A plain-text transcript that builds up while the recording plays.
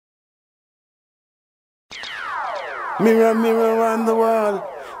Mirror, mirror on the wall,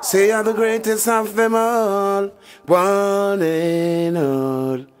 say you're the greatest of them all. One and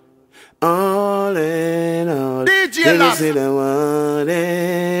all in all. DJLass. Say the one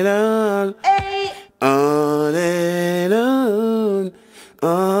and all. Hey. On and on,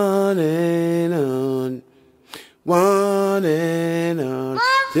 on and on, one and on.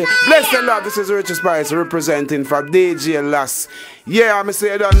 Bless the Lord, this is Richie Spice representing for DJLass. Yeah, I'm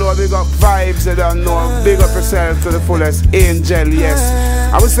say you don't know, big up vibes, you don't know, big up yourself to the fullest, Angel, yes.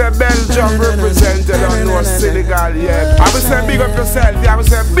 I would say Belgium represent, you don't know, Senegal, yeah. I would say big up yourself, yeah, I would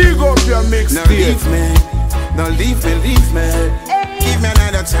say big up your mixtape. No leave me, no leave me, leave me. Give me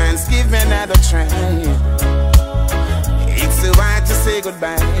another chance, give me another try. It's too hard to say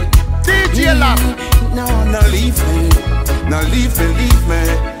goodbye. DJLass. No, no leave me, no leave me, leave me.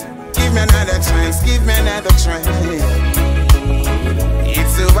 Give me another chance, give me another try.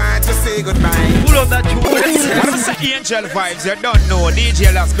 It's too hard to say goodbye. Pull up that you want to Angel vibes, you don't know.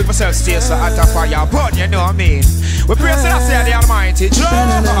 DJLass, people self stay so hot a fire, but you know what I mean. We pray to say the Almighty.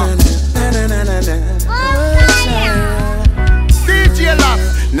 DJLass.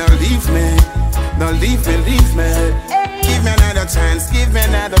 No leave me, no leave me, leave me. Give me another chance, give me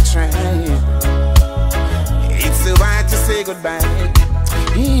another try. It's too hard to say goodbye.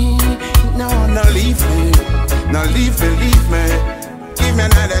 No, no leave me, no leave me, leave me. Give me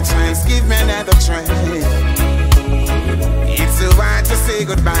another chance, give me another try. It's too hard to say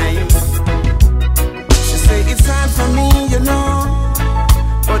goodbye. She say it's hard for me, you know,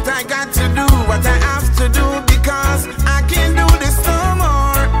 but I got to do what I have to do because I can't do this no more.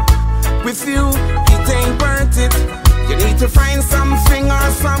 With you, it ain't worth it. You need to find something or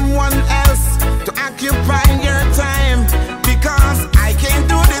someone else to occupy your time because I can't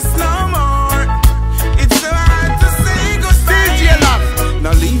do this no more. It's so hard to say goodbye. DJLass.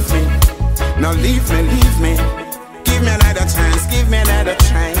 Now leave me, now leave me, leave me. Give me another chance, give me another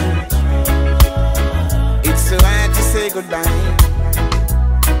try. It's so hard to say goodbye.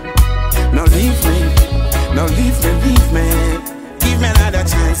 Now leave me, now leave me, leave me. Give me another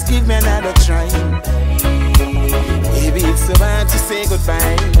chance, give me another try. Baby, it's so hard to say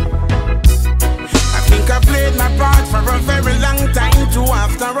goodbye. I think I played my part for a very long time too.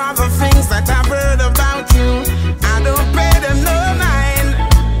 After all the things that I've heard about you, I don't pay them no mind,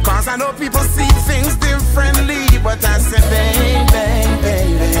 cause I know people see things differently. But I said, baby,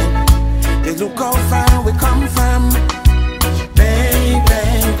 baby, they look how far we come from. Baby,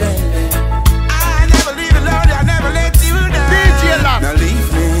 baby, I never leave you alone, I never let you down. DJLass. Now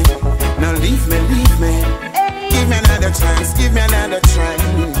leave me, now leave me, leave me. Give me another chance, give me another try.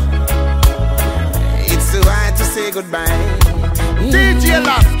 It's too hard to say goodbye.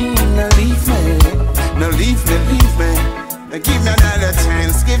 DJLass. Now leave me, now leave me, leave me. Give me another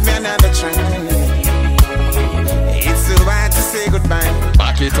chance, give me another try. It's too hard to say goodbye.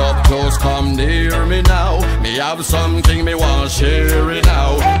 Back it up close, come near me now. Me have something me want share it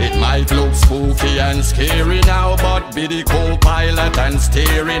now. It might look spooky and scary now, but be the co-pilot and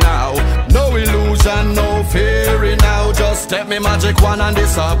steering now. No illusion, no fearing now. Just step me magic one and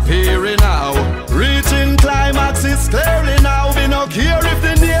disappearing now. Reaching climax is clearly now. We no care if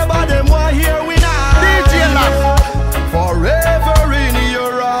the neighbor them want hear we now. DJLass. Forever in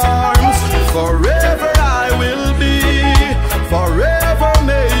your arms, forever I will be. Forever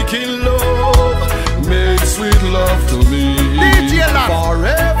making love, make sweet love to me. DJLass.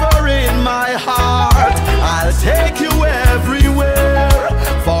 Forever in my heart, I'll take you everywhere.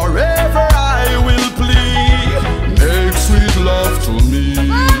 Forever I will plead, make sweet love to me.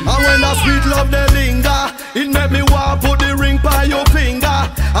 And when that sweet love they linger, it make me want put the ring by your finger.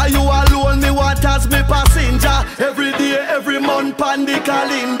 Are you alone, me want as me passenger? Every day, every month, pan the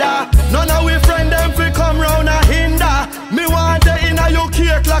calendar. None of we friend them fi come round a hinder. Me want the inna your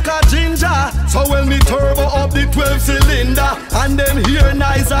cake like a ginger. So when me turbo up the 12 cylinder, and them here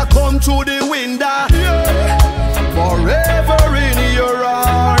nice a come through the window. Yeah. Forever in your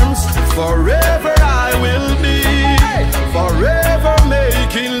arms, forever I will be. Forever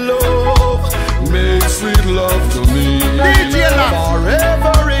making love, make sweet love to me.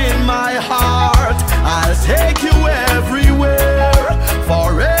 Forever in my heart, I'll take you everywhere.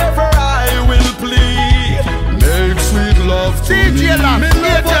 Forever I will plead, make sweet love to me. Me love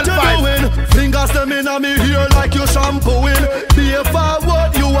what you're doing. Fingers them in me here like you shampooing. Be a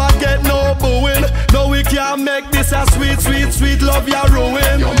forward, you a get no booing. No, we can't make this a sweet, sweet, sweet love you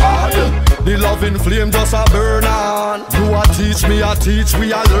ruin. You're mad. The loving flame just a burn on. You a teach me, I teach,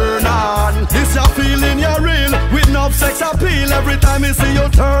 we a learn on. This a feeling you're real, with no sex appeal. Every time you see you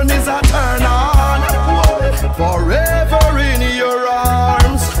turn is a turn on. Forever in your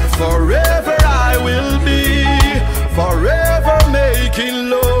arms, forever I will be.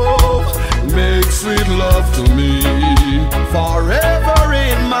 forever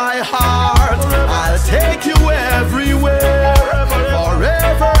in my heart. I'll take you everywhere.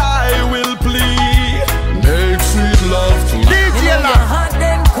 Forever I will plead. Make sweet love to me. You're hot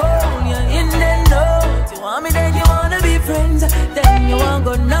then cold, you're in then out. You want me then you wanna be friends. Then you want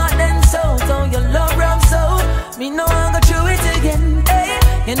go not then so. So your love rum so. Me know I'm gonna do it again. Hey,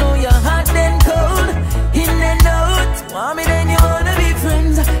 you know you're hot then cold, in and out. You want me then you wanna be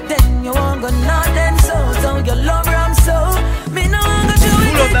friends. Then you want go not then so. So your love rum so. Me know I'm gonna do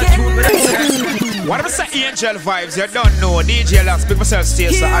it again. What if I say angel vibes? You don't know. DJLass, big myself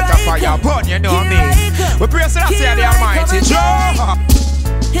still so at a fire burn, you know me. We pray so that's the Almighty Joe.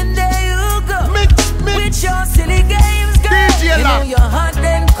 And there you go. With your silly games, girl. You know you're hot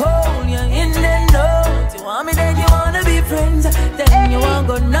then cold, you're in and out. You want me then you wanna be friends. Then you want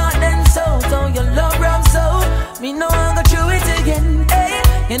go not then so. So your love rum so. Me know I'm gonna do it again. Hey,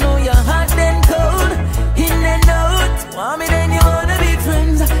 you know you're hot then cold, in and out. You want me then you wanna be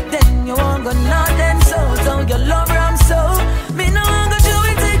friends. Then you want go not then so. So your love rum so. Me know I'm gonna do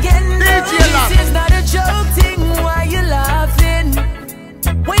it again. This is not a joke thing. Why you laughing?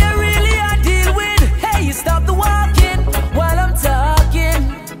 When you really are deal with. Hey, you stop the walking while I'm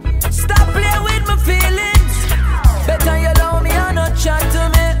talking. Stop playing with my feelings. Better you love me and not chat to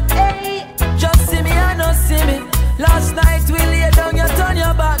me. Just see me and not see me. Last night we lay down, you turn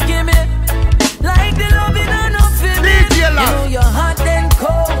your back, give me. Like the loving and not feel me. You know you're hot then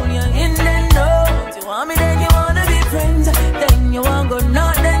cold, you're in and out. You want me then you wanna be friends. Then you want go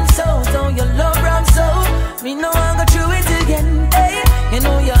not then so. So your love rum so. Me know I'm gonna do it again. Hey, you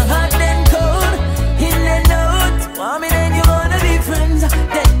know you're hot then cold, in and out. You want me then you wanna be friends.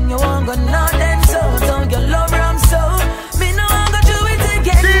 Then you want go not then so. So your love rum so. Me know I'm gonna do it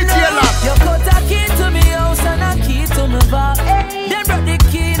again. You cut a key to me house and a key to me bar. Then brought the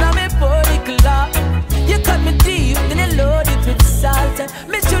key in me body clock. You cut me deep, then you load it with salt.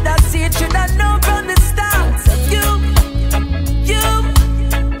 Me shoulda see it, shoulda know from the start. So you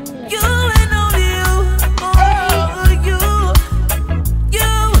and only you. Oh, you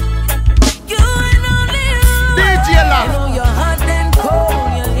and only you. You know you're hot then cold,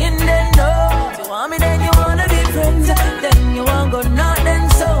 you're in and out. You want me then you wanna be friends. Then you want go not then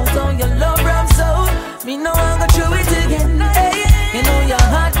so. So your love rum so. Me know I'm gonna do it again. Hey, you know you're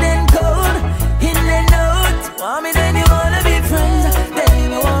hot then cold, in and out. You want me then you wanna be friends.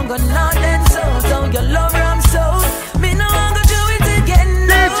 Then you want go not then so. So your love rum so. Me know I'm gonna do it again.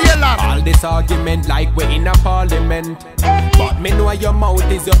 All this argument like we're in a parliament. But me know your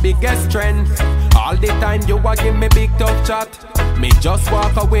mouth is your biggest strength. All the time you a give me big tough chat. Me just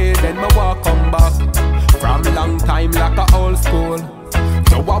walk away, then me walk come back. From long time like a old school.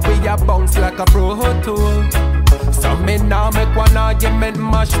 So what we a bounce like a pro tool. So me now make one argument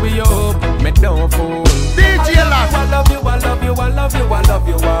mash we up. Me don't fool. DJLass. I love you, I love you, I love you, I love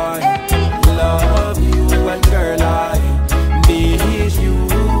you, I love you, and girl I need you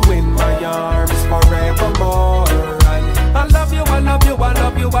in my arms forevermore. I love you, I love you, I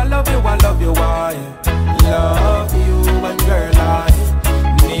love you, I love you, I love you, I love you, and girl I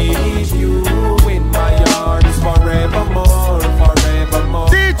need you in my arms forevermore, forevermore.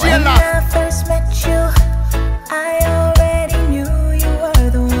 When I first met you, I already knew you were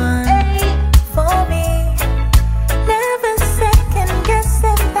the one for me. Never second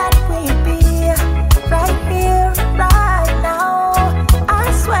guessing that we'd be right here, right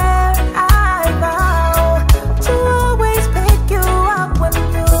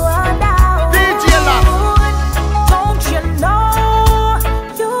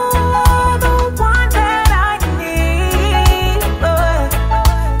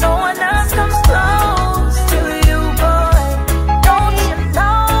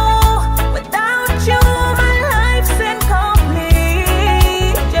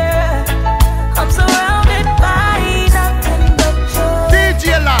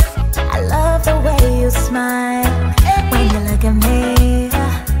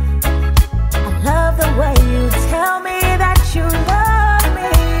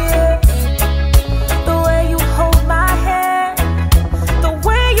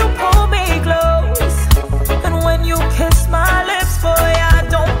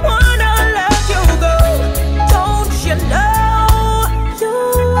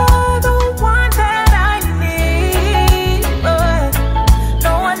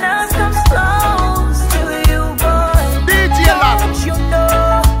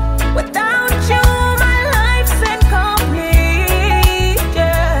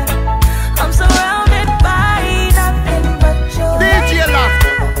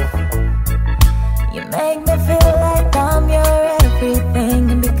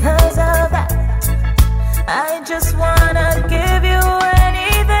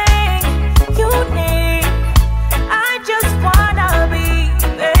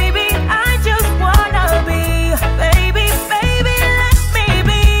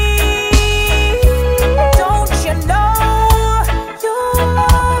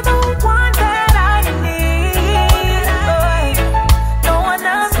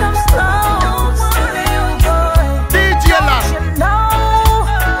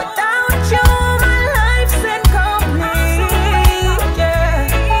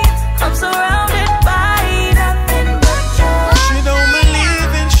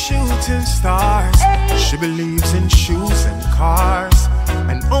stars. She believes in shoes and cars,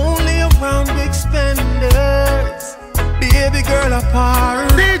 and only around big spenders. Baby girl apart,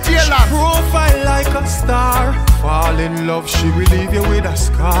 DJLass. Profile like a star. Fall in love, she will leave you with a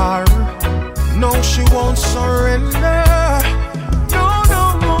scar. No, she won't surrender. No, no,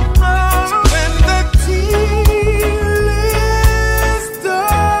 no, no. So when the deal is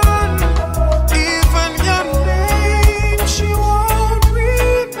done, even your name she won't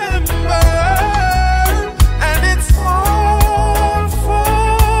remember. And it's all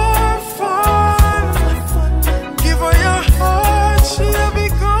for fun. Give her your heart, she'll be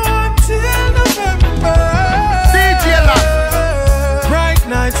gone till November. DJLass. Bright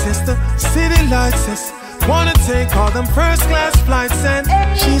night, sister, city lights, sis. Wanna take all them first class flights, and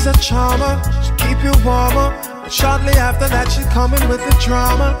she's a charmer, she keep you warmer. But shortly after that she coming with the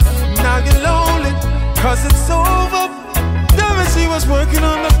drama. Now you're lonely, cause it's over. Devin, she was working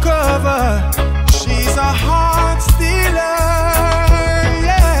on the cover. She's a heart stealer,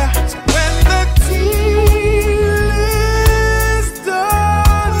 yeah. So when the deal is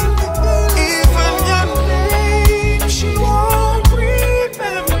done, even your name she won't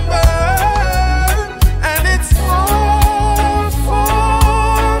remember. And it's all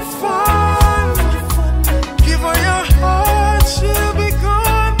for fun. Give her your heart, she'll be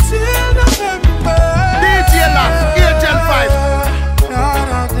gone till November. DJLass, Angel 5.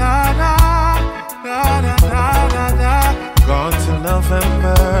 Gone till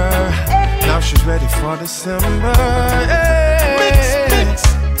November. Now she's ready for December. Hey. Mix.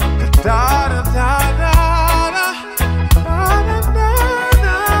 Da da da da da. Da da da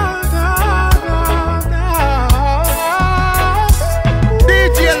da da da.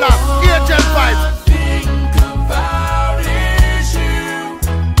 DJLass, Angel 5. Think about is you,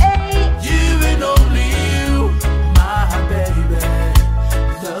 you and only you, my baby.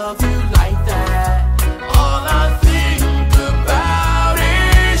 Love you like that. All I think about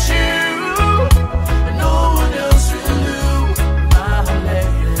is you, and no one else will do, my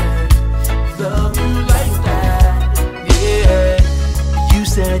lady. Love you like that, yeah. You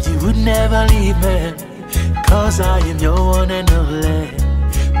said you would never leave me, cause I am your one and only.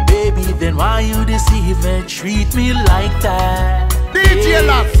 Baby, then why you deceive me? Treat me like that.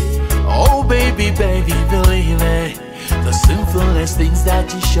 DJLass. Oh baby, baby, believe me. The simplest things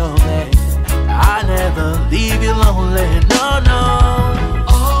that you show me, I never leave you lonely. No, no.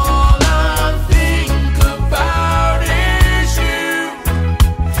 All I think about is you,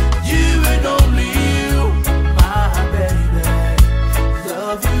 you and only you, my baby.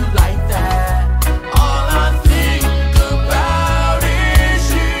 Love you like that. All I think about is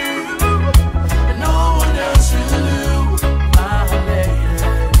you, and no one else will do, my lady.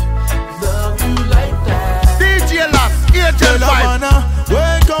 Love you like that. DJLass, Angel 5.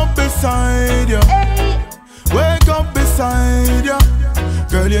 Wake up beside you. Wake up beside you.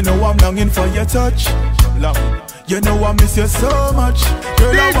 Girl, you know I'm longing for your touch. Longing. You know I miss you so much.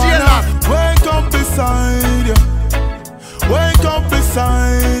 Girl, I wanna wake up beside you. Wake up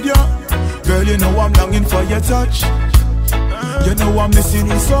beside you. Girl, you know I'm longing for your touch. You know I'm missing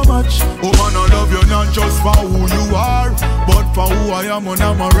you so much. Oh man, I love you not just for who you are, but for who I am when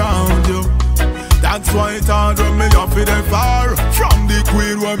I'm around you. That's why it's hard when me off it far from the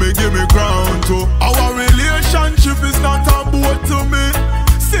queen when me give me crown to. Our relationship is not a boat to me,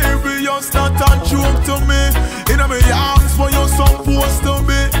 serious, not a joke to me. In my arms for you supposed to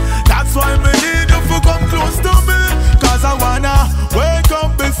be. That's why me need you to come close to me, cause I wanna wake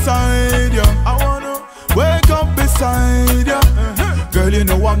up beside you. I wanna wake up beside you. Girl, you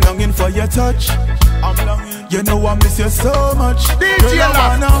know I'm longing for your touch. I'm longing. You know I miss you so much. Girl, I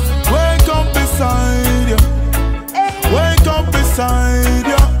wanna wake up beside you. Wake up beside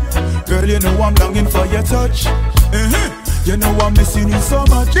you. Girl, you know I'm longing for your touch. You know I'm missing you so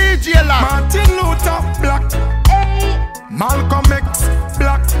much. DJLass. Martin Luther Black, Malcolm X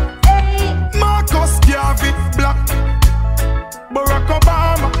Black, Marcus Garvey Black, Barack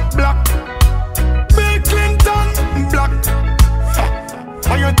Obama Black, Bill Clinton Black.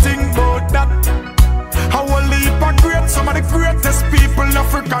 How you think about that? How a leap of great, some of the greatest people in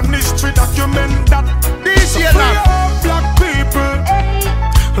African history document that. So free all black people,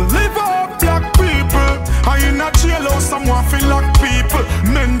 live all black people. I in a jailhouse, someone feel like people.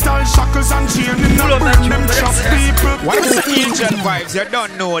 Mental shackles and chain in the brain, them trap people. What is the Angel Vibes? You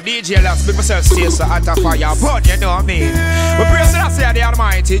don't know. DJLass, big myself, Cecile at a fire. But you know me. We praise the say the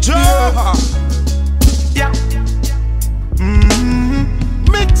Almighty. Yeah.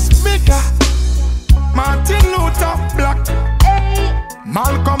 Mix maker. Martin Luther Black,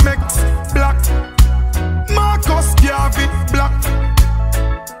 Malcolm X Black, Marcus Garvey Black,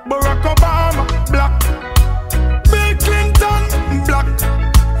 Barack Obama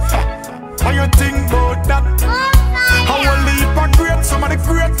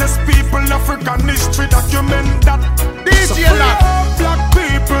and history document that. DJLass. So black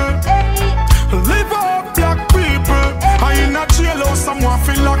people, live up black people. I in a jailhouse, someone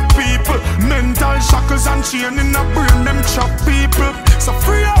feel like people. Mental shackles and chain in a brain, them chop people. So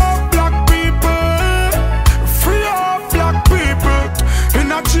free up black people, free up black people.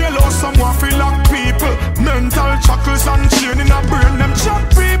 In a jailhouse, someone feel like people. Mental shackles and chain in a brain, them chop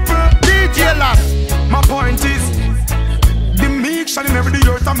people. DJLass. My point is, the meek shall never the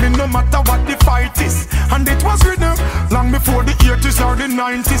earth, I mean no matter what the fight is. And it was written long before the 80s or the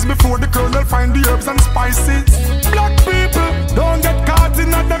 90s, before the colonel find the herbs and spices. Black people, don't get caught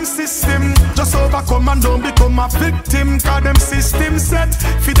in a them system. Just overcome and don't become a victim. Cause them system set,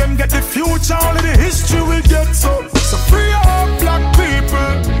 for them get the future, all of the history we get. So free up black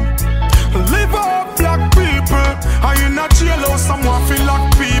people, live up black people. I in a jailhouse, someone feel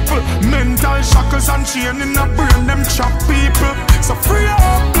like people. Mental shackles and chain in a brain, them chop people. So free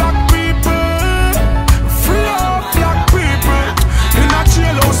up black people, free up black people. In a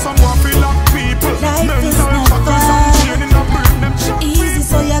jailhouse, someone feel like people. Mental shackles and chain in a brain, them chop people. Easy,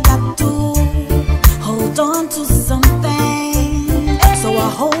 so you got to hold on to something. So I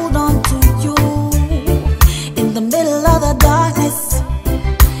hold on to you in the middle of the darkness,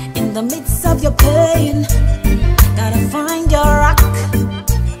 in the midst of your pain. Gotta find your rock.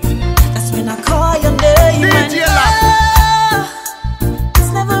 That's when I call your name.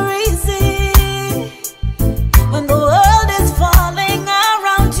 It's never easy when the world is falling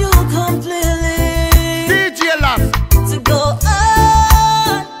around you completely. To go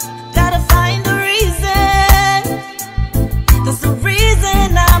on, gotta find a reason. There's a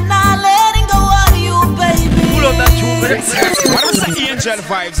reason I'm not letting go of you, baby. Pull up that tune. What was the angel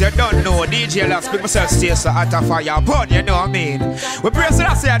vibes? You don't know. DJLass, pick myself Cecile at a fire, but you know what I mean. We praise the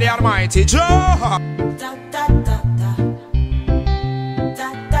Lord, the Almighty Joe.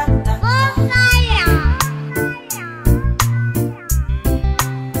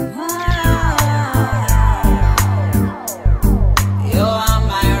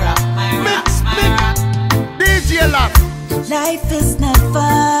 Life is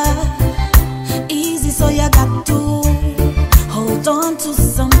never easy, so you got to hold on to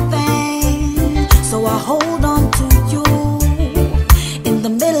something. So I hold on to you in the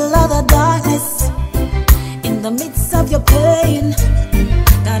middle of the darkness, in the midst of your pain.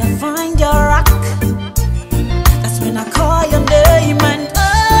 Gotta find your rock. That's when I call your name. And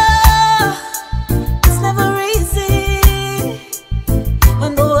it's never easy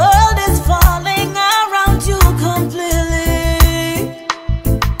when the world is falling around you completely.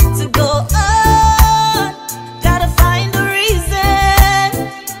 To go on, gotta find a reason.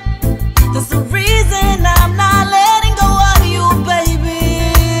 There's a reason I'm not letting go of you, baby.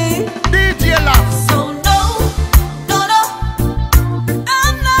 DJLass. So no, no, no,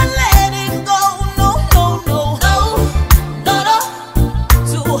 I'm not letting go. No, no, no, no, no, no.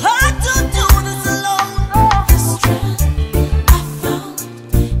 Too hard to do this alone. The strength I found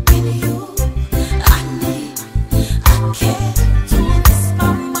in you, I need, I can't do this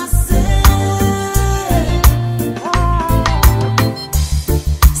by myself.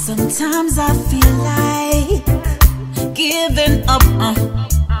 Sometimes I feel like giving up,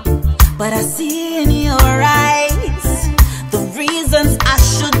 but I see in your eyes the reasons I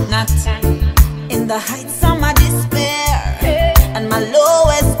should not. In the heights of my despair and my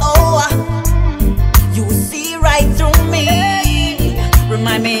lowest hour, you see right through me.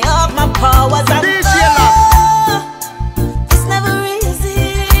 Remind me of my powers and it's never easy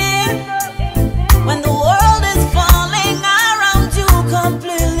when the world is falling around you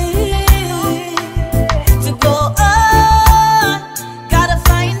completely. To go on, gotta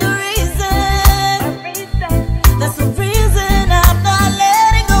find a reason. That's the reason I'm not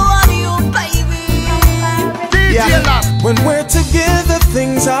letting go of you, baby. DJLass. When we're together,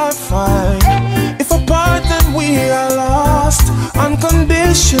 things are fine. If apart, then we are lost.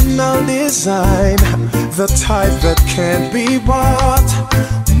 Unconditional design, the type that can't be bought.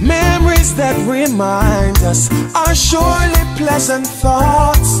 Memories that remind us are surely pleasant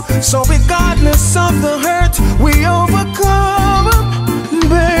thoughts. So regardless of the hurt, we overcome,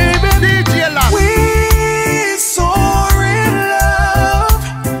 baby. DJLass. We soar in love,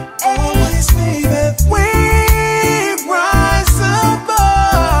 always, baby. We rise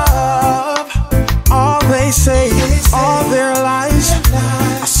above. All they say, all their lies.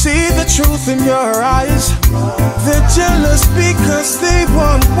 I see the truth in your eyes. They're jealous because they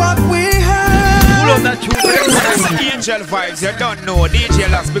want what we have. Pull up that tune. That's the angel vibes. You don't know.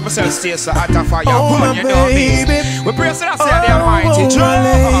 DJLass, pick myself Cecile at a fire, but you know what I mean. We praise the Lord, the Almighty Joe. My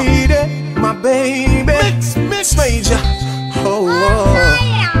lady, my baby, mix major. Oh,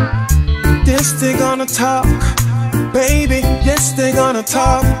 this they gonna talk, baby. Yes, they gonna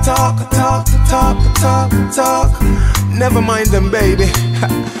talk. Never mind them, baby.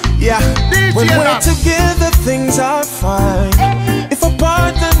 Yeah, when we're together, things are fine. If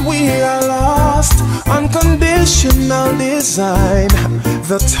apart, then we are lost. Unconditional design,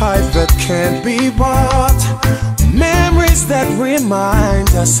 the type that can't be bought. Memories that remind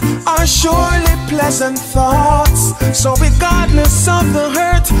us are surely pleasant thoughts. So regardless of the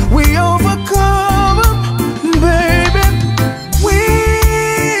hurt, we overcome, baby. We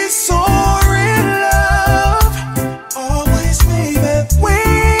soar in love, always, baby. We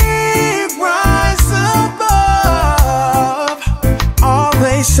rise above. All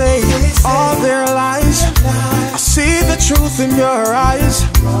they say, all their lies. I see the truth in your eyes.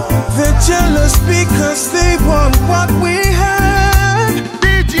 They're jealous because they want what we have.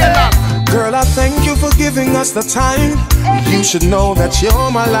 Girl, I thank you for giving us the time. You should know that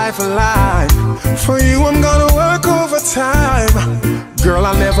you're my lifeline. For you, I'm gonna work overtime. Girl,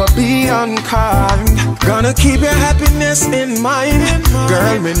 I'll never be unkind. Gonna keep your happiness in mind.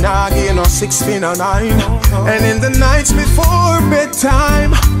 Girl, me nah give no 6 feet or 9. And in the nights before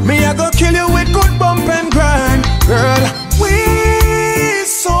bedtime, me I go kill you with good bump and grind. Girl, we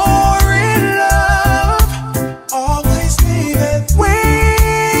soar in love, always baby. We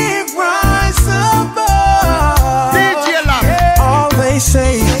rise above. All they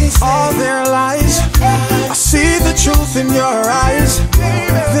say, all their lies. I see the truth in your eyes.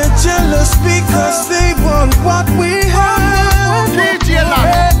 They're jealous because they want what we have.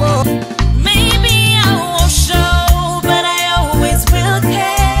 Maybe I won't show, but I always will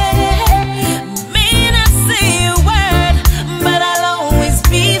care. May not say a word, but I'll always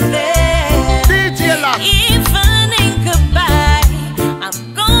be there. Even in goodbye, I'm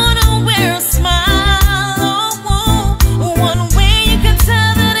gonna wear a smile. One way you can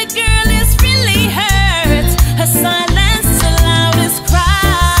tell that a girl is really hurt. Her silence is the loudest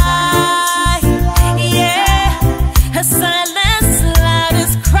cry. Yeah, her silence is the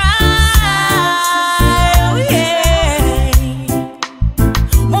loudest cry. Oh yeah.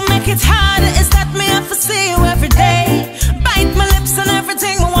 What make it harder is that me have to see you every day. Bite my lips and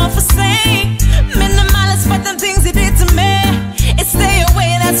everything I want to say. Minimalist for them things you did to me. It stay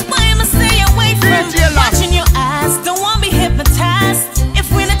away, that's why I must stay away from watching your eyes. Don't want to be hypnotized. If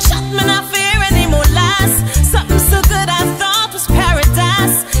we not chat, me not fear any more lies. Something so good I thought was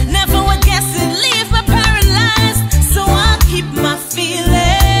paradise. Never would guess it leave me paralyzed. So I'll keep my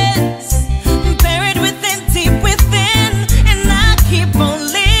feelings buried within, deep within, and I keep on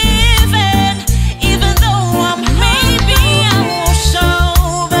living. Even though I'm maybe I won't show,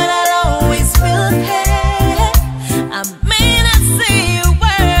 but I'll always will care. I may not say a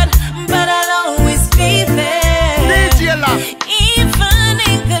word, but I'll always be there. Even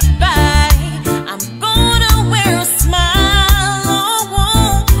in goodbye, I'm gonna wear a smile.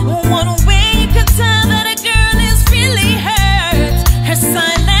 One way you can tell that a girl is really hurt. Her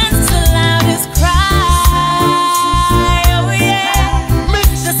silence is the loudest cry. Oh yeah,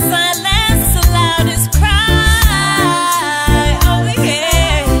 the silence is the loudest cry. Oh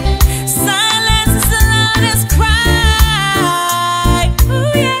yeah, silence is the loudest cry.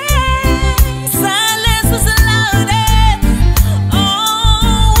 Oh yeah, silence was the loudest. Oh,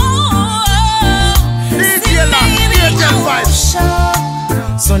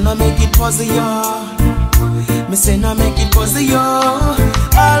 So now make it puzzle yo. Me say now make it puzzle yo.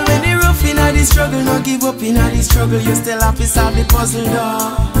 All when you rough in the struggle, no give up in the struggle. You still have to solve the puzzle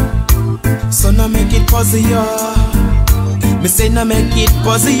yo. So now make it puzzle yo. Me say now make it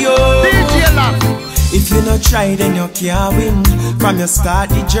puzzle yo. If you not try, then you can't win. From your start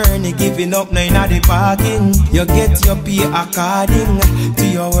the journey, giving up now in the parking. You get your pay according to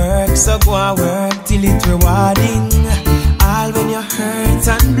your work. So go and work till it's rewarding. All when you hurt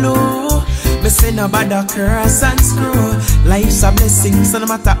and blue, me say no bother curse and screw. Life's a blessing, so no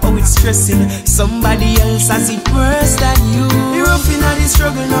matter how it's stressing, somebody else has it worse than you. You're up in the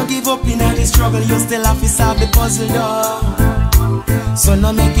struggle, no give up in the struggle. You still have to solve the puzzle though. So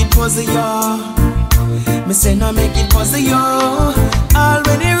now make it puzzle yo. Me say no make it puzzle yo. All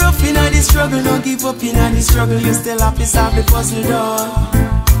when you're rough in the struggle, no give up in the struggle. You still have to solve the puzzle though.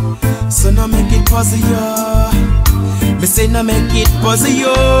 So now make it puzzle yo. Me say no make it puzzle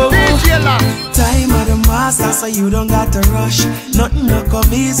yo. Time of the master, so you don't got to rush. Nothing no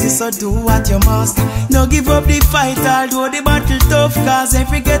come easy, so do what you must. No give up the fight, although the battle tough. Cause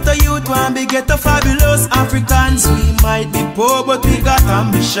every ghetto youth want be ghetto fabulous. Africans, we might be poor, but we got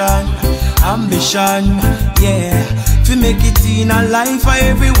ambition. Ambition, yeah. To make it in a life for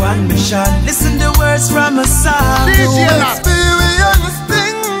everyone mission. Listen the words from a song. Experience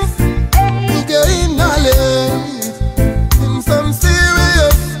things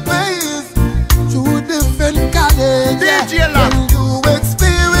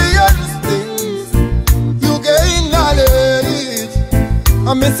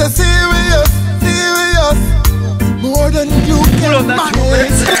miss a serious, serious. More than you can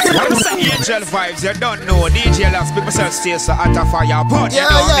manage. What's the Angel Vibes? You don't know. DJLass, people say Cecile at a fire, but you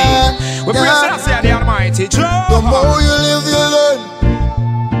know what I mean. We praise the say the Almighty. The more you live, you learn.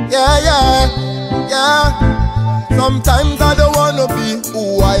 Yeah. Sometimes I don't wanna be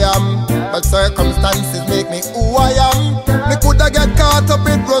who I am, but circumstances make me who I am. Me coulda get caught up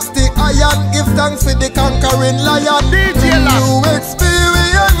with rusty iron. Give thanks for the conquering lion. DJLass. You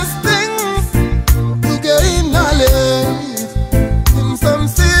experience things, you gain knowledge in some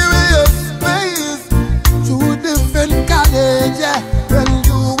serious ways through different college. Yeah. When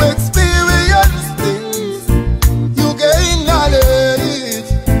you experience things, you gain knowledge.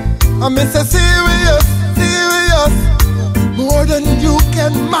 I miss a serious, more than you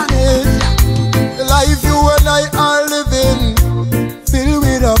can manage. The life you and I are living, filled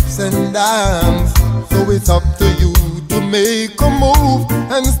with ups and downs. So it's up to you to make a move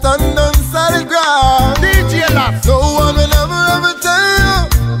and stand on solid ground. DJLass. No one will ever tell you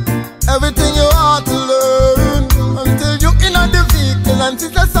everything you ought to learn until you in the vehicle and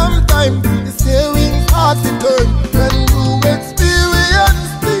it's sometime the steering's hard to turn. When you experience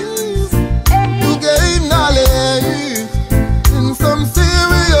things, you gain knowledge in some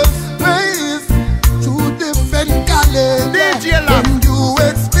serious ways through different college. When you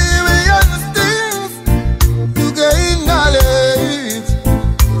experience things, you gain knowledge.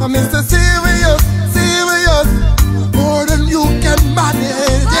 I mean, so serious, more than you can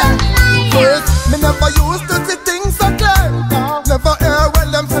manage. First, me never used to see things so clear. Never hear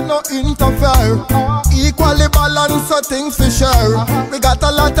when them say no interfere. Equally balanced so things for sure. We got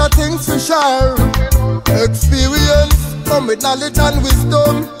a lot of things for sure. Experience come with knowledge and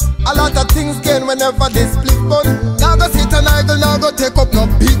wisdom. A lot of things gain whenever they split bun. Now go sit and idle, now go take up no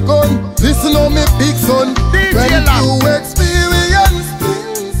big gun. Listen on me big son. When you experience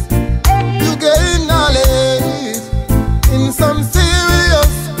things, you gain knowledge in some serious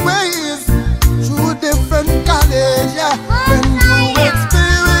ways through different college. Yeah. When you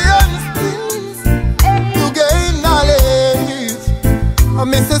experience things, you gain knowledge. I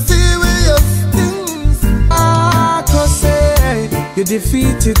miss a serious things. You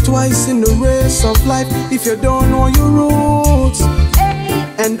defeated twice in the race of life if you don't know your roots.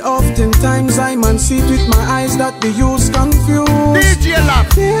 And oftentimes I man see it with my eyes that the youth's confused.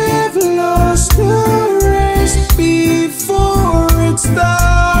 They've lost the race before it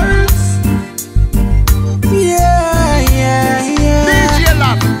starts. Yeah.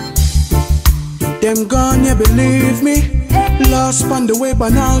 Them gone, you believe me. Lost on the web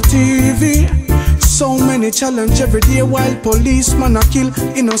and all TV. So many challenge every day while policemen a kill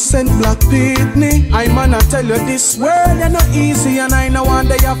innocent black pitney. I man I tell you this world ain't no easy, and I know one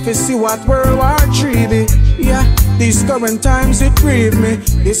day you have to see what World War III be. Yeah, these current times it grieve me.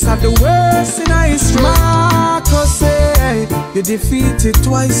 It's not the worst in our history. Marcus say you defeated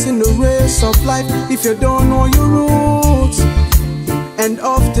twice in the race of life if you don't know your roots. And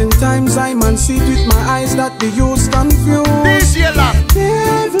oftentimes I man see it with my eyes that the youth's confused.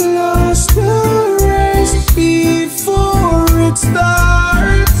 They've lost the race before it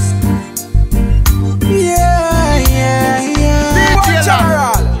starts. Yeah.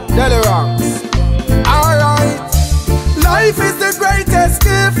 Ranx. Alright. Life is the greatest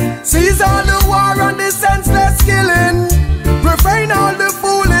gift. Seize all the war and the senseless killing. Refrain all the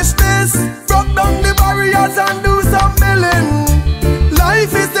foolishness. Broke down the barriers and do some milling.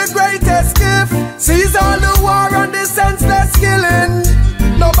 Life is the greatest gift. Seize all the war and the senseless killing.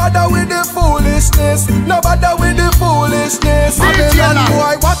 No bother with the foolishness. No bother with the foolishness. Babylon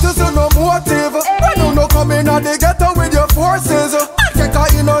boy, what is your no motive? When you no come in and they get out with your forces. Take a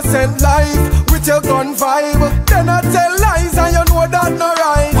innocent life with your gun vibe. Then I tell lies and you know that no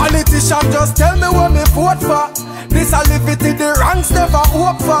right. Politician just tell me what me vote for. This I live it in the ranks never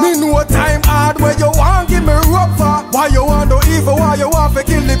hope for. Me know time hard where you want give me rope for. Why you want to evil, why you want to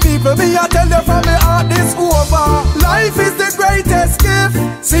kill the people? Me I tell you from me heart this over. Life is the greatest gift.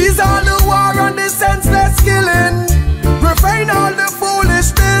 Seize all the war and the senseless killing. Refrain all the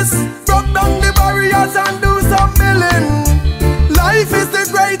foolishness. Broke down the barriers and do some milling. Life is the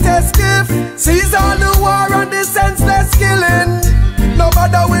greatest gift. Seize all the war and the senseless killing. No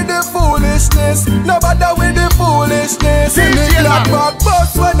bother with the foolishness. No bother with the foolishness. See me like bad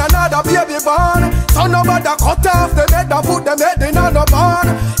bus when another baby born. So no bother cut off the head and put them head in on the barn.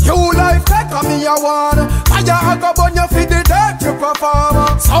 You life take on me a one. Fire I go burn you for the death you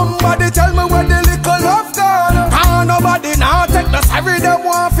perform. Somebody tell me where the little love gone. Can't nobody now take the sorry them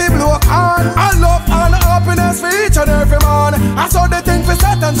want fi blow on. I love and happiness for each and every man. I saw the thing for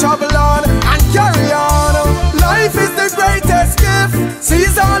set and travel on and carry on. Life is the greatest gift.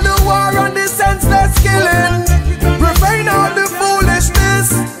 Seize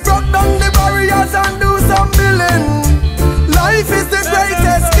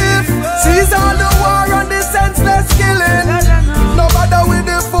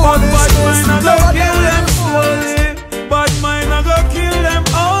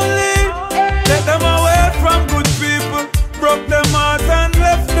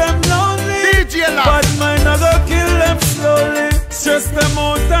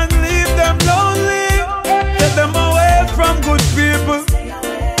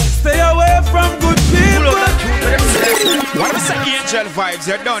Angel Vibes,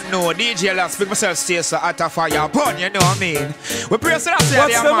 you don't know. DJLass, big myself, Cecile, at a fire, burn, you know what I mean? We pray so that's the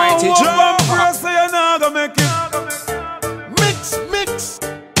Almighty. Pray so you know go make it. Mix.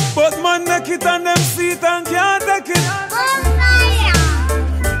 But man make it and them see it and can't take it.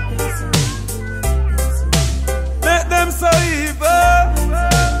 Make them so evil.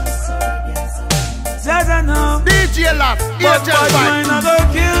 Jaja know. DJLass, but bad mind a go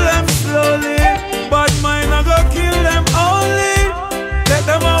kill them slowly. Bad mind a go kill them only. Take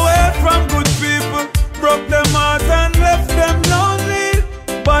them away from good people. Broke them heart and left them lonely.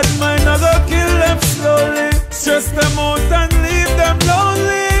 Bad mind a go kill them slowly. Stress them out and leave them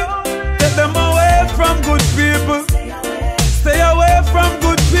lonely. Take them away from good people. Stay away from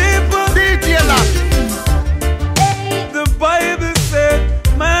good people. DJLass. The Bible said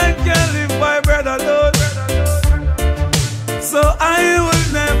man can live by bread alone. So I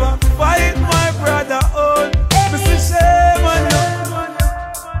will never fight my brother on. It's a shame on you.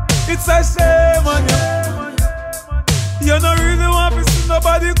 It's a shame on you. You don't really want to see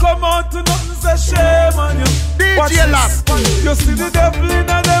nobody come out to nothing. It's a shame on you. DJLass. You see the devil in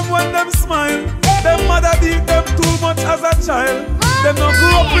them when them smile. Them mother beat them too much as a child. Them not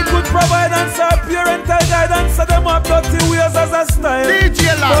grew up with good providence or parental guidance. So them have dirty ways as a style.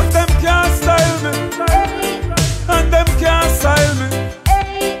 DJLass. But them can't style me. And them can't style me.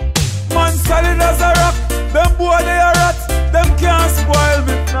 Man solid as a rock. Them boy they a rat. Them can't spoil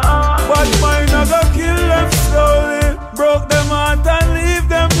me. But mine a go kill them slowly. Broke them heart and leave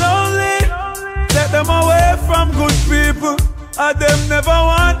them lonely. Take them away from good people. And them never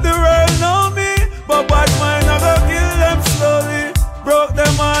want the world know me. But bad mind a go kill them slowly. Broke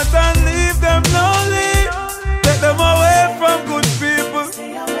them heart and leave them lonely. Take them away from good people.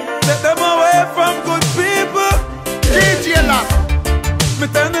 Take them away from good people. DJLass. Me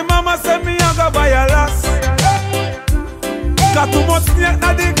tell me mama say me a go buy a lass. Got too much snake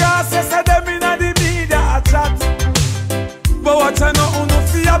na the grass. Say them inna the media a chat. But watch I know uno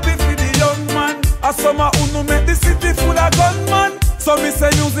fi happy for the young man. A summer uno make the city full of gunman. So me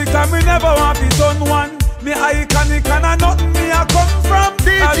say music and me never want be done one. Me iconic and a nothing me a come from.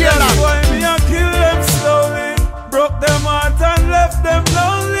 And that's why me a kill them slowly. Broke them heart and left them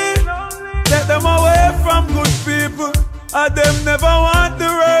lonely. Take them away from good people. And them never want the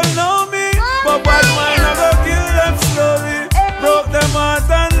world know me. But bad mind a go kill them slowly. Broke them heart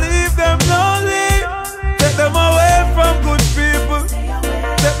and leave them lonely. Take them away from good people.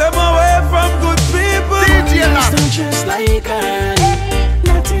 Take them away from good people. DJLass. Just like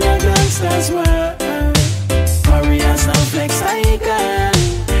nothing a gangster's world. Warriors don't flex icon.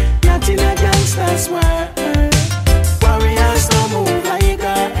 Nothing a gangster's world. Warriors don't move like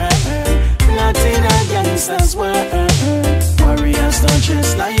nothing a gangster's world. Warriors don't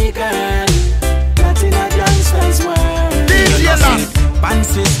dress like nothing a gangster's world. DJLass.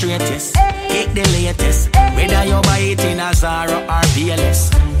 Pants with straightest, kick the latest. Whether you buy it in a Zara or PLS.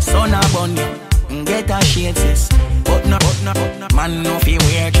 Son of bun you, get a shades. But no, man no fi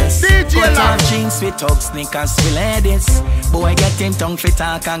wear dress. Cut off jeans with tug sneakers for ladies. Boy get him tongue fi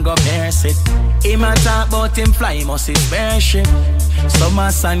talk and go pierce it. Him a talk about him fly must his spaceship.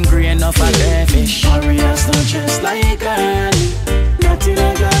 Summer sun grain of a fish. Warriors don't dress like nothing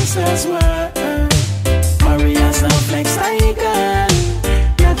a gangster's world. Warriors don't flex like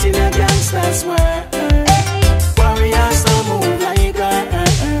nothing a gangster's world. Warriors don't move like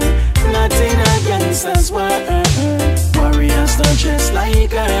nothing a gangster's world. Warriors don't dress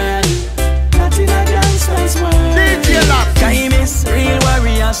like nothing a gangster's world. Time is real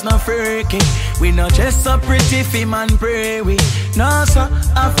warriors no freaky. We no dress so pretty fi man pray we. No so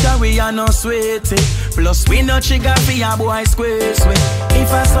after we are no sweetie. Plus we no trigger fi a boy squeeze we.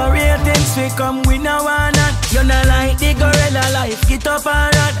 If I saw ratings we come we no want that. You no like the gorilla life, get up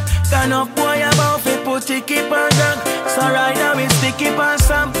and run. Can up boy about fi put it keep on drunk. So right now we stick it on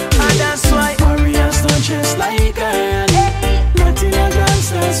some. And that's why warriors don't dress like nothing a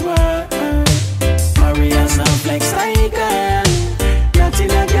gangster's world. Warriors don't flex like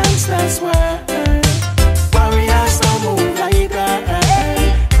nothing a gangster's world. Warriors don't move like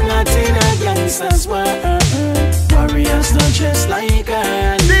nothing a gangster's world. Warriors don't dress like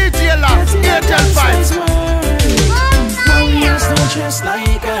DJLass, gangster's world. Warriors don't dress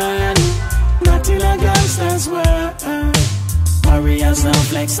like nothing a gangster's world. Warriors don't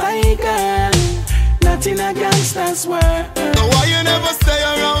flex like nothing a gangster's world. So why you never stay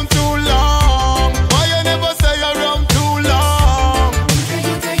around too long? Why you never stay around too long? Today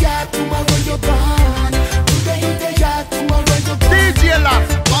you day out, tomorrow you're gone. Today you day out, tomorrow you're gone. DJLass.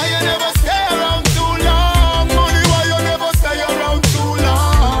 Why you never stay around too long? Money, why you never stay around too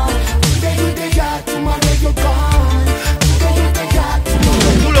long? Today you day out, tomorrow you're gone. Today you day out,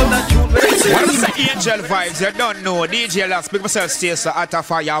 Angel Vibes, you don't know. DJLass, big myself, Cecile, at a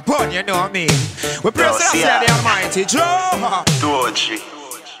fire burn, you know what I mean? We praise the Almighty, Joe. Dawg.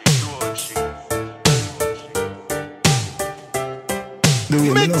 The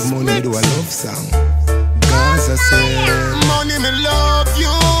way me love money, me do a love song. Cause I say money, me love you.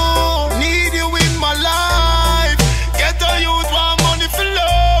 Need you in my life. Get a youth want money for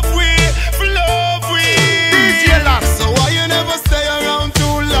love we, for love we. DJLass. So why you never stay around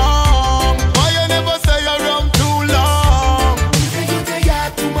too long? Why you never stay around too long? Today you day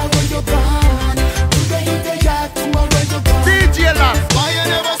out, tomorrow you're gone. Today you day out, tomorrow you're gone. DJLass. Why you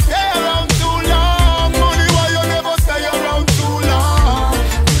never stay around too long? Money, why you never stay around too long?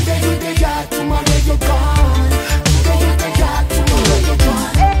 Today you day out, tomorrow you're gone. Today you day out, tomorrow you're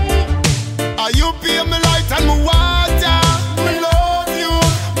gone. Are you pay me light and me water? Me love you,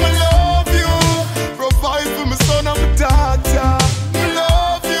 me love you. Provide for my son and my daughter. Me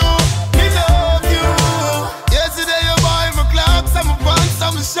love you, me love you. Yesterday you buy my clocks and my pants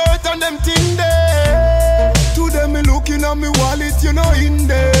and my shirt and them thing there. Today me looking at me wallet, you know in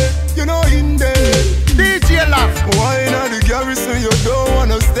there, you know in there. DJLass. Why not the garrison you don't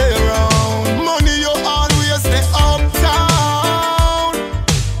wanna stay around? Money you always stay uptown.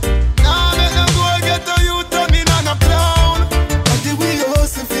 Nah, make them go and get a you turning on a clown. I did we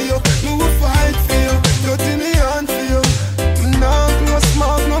hustle for you, me will fight for you. Dirty me hand for you. Me nah no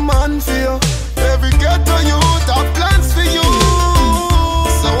smoke, no man for you. Every ghetto youth have plans for you.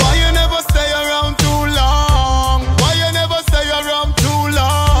 So why you never stay around too long? Why you never stay around too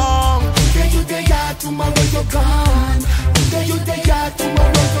long? Today you day out, tomorrow you're gone. Today you day out,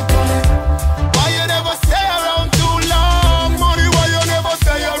 tomorrow you're gone. Why you never stay around too long? Money, why you never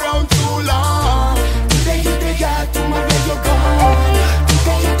stay around too long? Today you day out, tomorrow you're gone.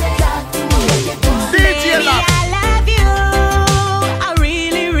 Today you day out, tomorrow you're gone. DJLass. I love you, I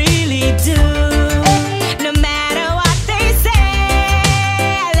really, really do. No matter what they say,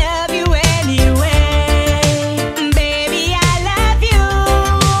 I love you anyway. Baby, I love you,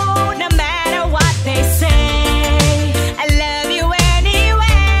 no matter what they say. I love you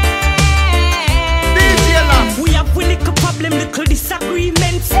anyway. DJLass. We have a little problem, little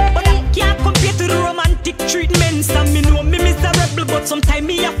disagreements, but that can't compare to the romantic treatments. And me know me miserable, but sometimes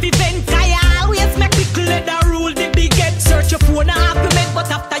me have to vent. I always make little let the rule the big head. Search your phone and argument, but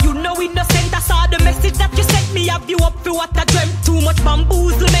after you know innocent, I saw the message that you sent me. Have you up for what I dreamt? Too much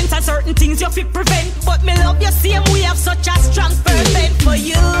bamboozlement and certain things you fit prevent. But me love you same, we have such a strong fervent for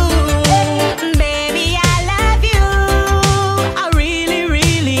you. Baby, I love you, I really,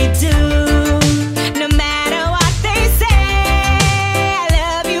 really do. No matter what they say, I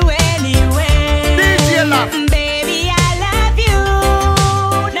love you anyway. DJLass. Baby, I love you,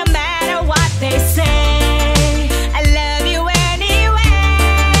 no matter what they say. I love you anyway.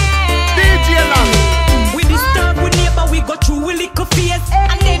 DJLass. We disturb with neighbor, we go through a little phase.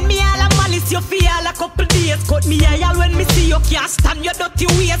 And then me all a malice, you feel a couple days. Cut me all when me see you can't stand your dirty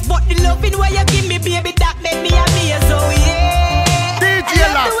ways. But the loving way you give me, baby, that make me amazed. Oh yeah, I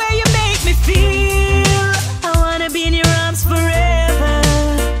love the way you make me feel. I wanna be in your arms forever.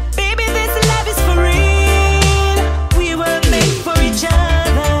 Baby, this love is for real. We were made for each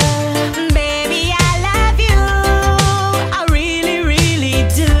other. Baby, I love you, I really, really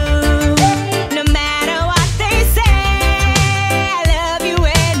do. No matter what they say, I love you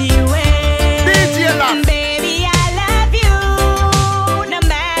anyway. DJLass. Baby, I love you, no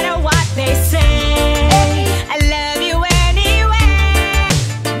matter what they say. I love you anyway.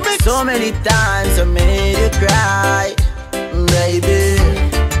 So many times I made you cry, baby.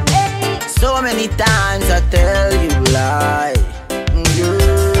 So many times I tell you lie,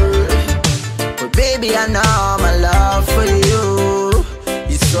 girl. But baby, I know my love for you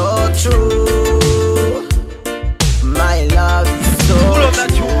is so true. My love is so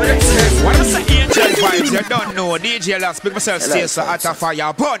true. What is the Angel Vibes? You don't know. DJLass, big myself, Cecile, at a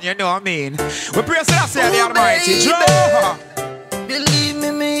fire burn, you know what I mean? We praise the Almighty, Joe. Believe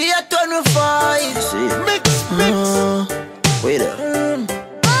me, I turn a fight. Mix. Wait up.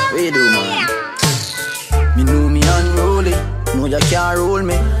 Wait do, man. Me know me unruly. Know you can't rule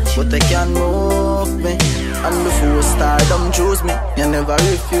me, but I can move me. And before stardom choose me, you never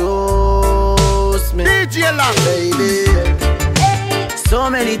refuse me. DJLass. Baby, so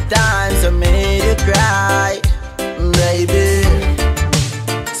many times I made you cry, baby.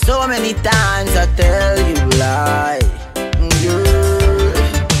 So many times I tell you lie, girl.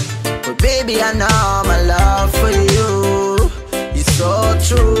 But baby, I know my love for you is so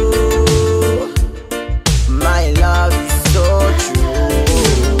true. My love is so true.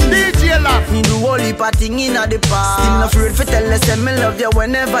 DJLass. Me do all heap of thing in the past. Still not afraid to tell us that me love you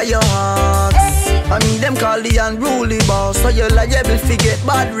whenever you ask. I mean them call the unruly boss, so you're liable to get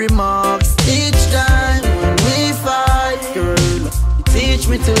bad remarks. Each time when we fight, girl, you teach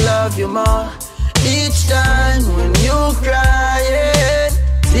me to love you more. Each time when you crying,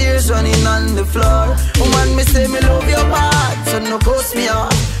 tears running on the floor. Woman, me say me love your bad, so no cost me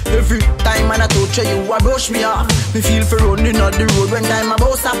off. Every time when I touch you, I brush me off. Me feel for running on the road when time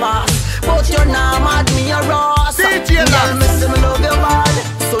about to pass. But you're not mad, me a Ross. DJLass. Me say me love your bad,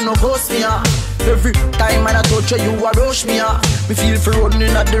 so no cost me off. Every time when I touch you, I brush me off. Me feel for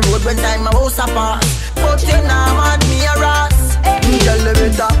running on the road when time about to pass. But you're not mad, me a Ross. Tell the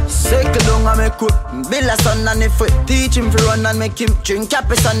better, circle down and make quick. Build a son and if we teach him to run and make him drink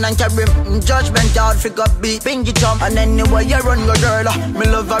happy son and carry him. Judgment hard for God beat, pinky jump. And anyway you run your girl, me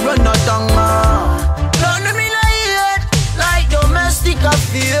love her run no tongue. None of me like it, like domestic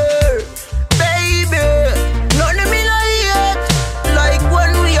affair. Baby, none of me like it, like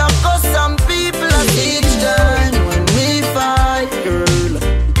when we are cause some people. And each time when we fight, girl,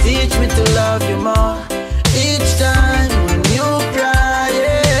 teach me to love you more. Each time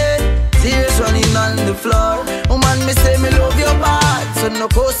on the floor. Woman, me say me love your bad, so no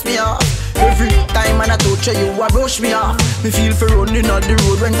cost me off. Every time when I touch you, I brush me off. Me feel for running on the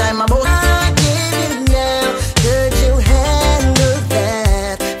road when time about. I give it now, could you handle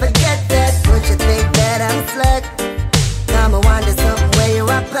that? Forget that, would you think that I'm slack? Come and wonder something where you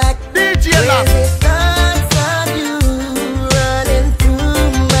are back. DJLass. Crazy thoughts of you running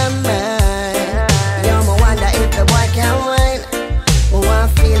through my mind. You me wonder if the boy can wine. Oh, I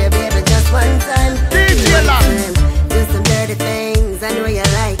feel it, baby, just one time. Do some dirty things, I know you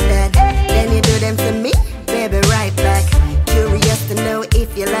like that. Then you do them to me, baby, right back. Curious to know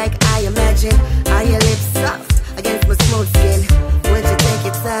if you like, I imagine. Are your lips soft against my smooth skin? Would you take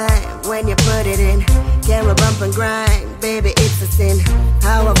your time when you put it in? Camera bump and grind, baby, it's a sin.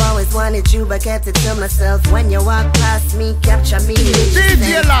 How I've always wanted you, but kept it to myself. When you walk past me, capture me.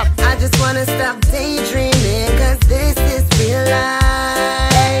 I just wanna stop daydreaming, cause this is real life.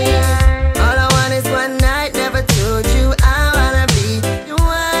 All I want is one night, never told you I wanna be your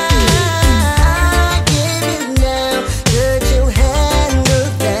wife. I give you now, could you handle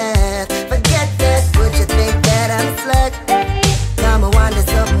that? Forget that, would you think that I'm slack? Come and wonder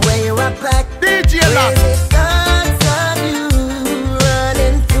something where you are back. DJLass. Thoughts of you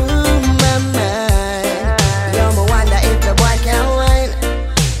running through my mind. You me wonder if the boy can wine.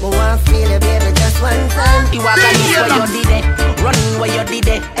 But I feel it, baby, just one time. You are gonna where you did it, running where you did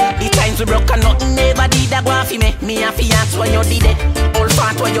it. The times we broke and nothing never did a go on for me. Me and fiance when you did it, all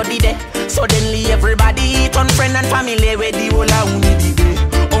fat when you did it. Suddenly everybody turn friend and family where the whole of me did it.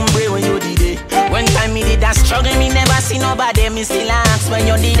 Hombre when you did it. When time me did that struggle, me never see nobody. Me still ask when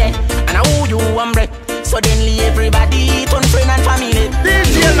you did it. And I who you hombre. Suddenly everybody turn friend and family.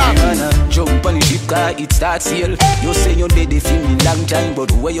 DJLass. Jump on the ship car, it starts here. You say you did it for me long time,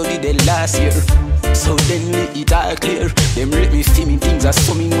 but where you did it last year? Suddenly it all clear. Them rate me for me things as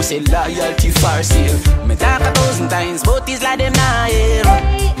so me no say loyalty far sale. Me talk 1,000 times, but it's like them not here.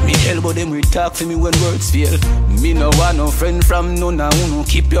 Me elbow them we talk for me when words fail. Me no want no friend from none of who.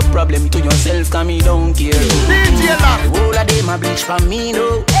 Keep your problem to yourself, cause me don't care. DJLass. The whole of them a bleach from me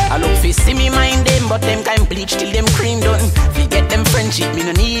no. I look fi see me mind them, but them can't bleach till them cream done. Forget them friendship, me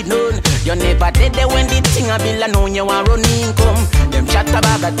no need none. You never dead there when the thing a bill and know you want run income. Them chat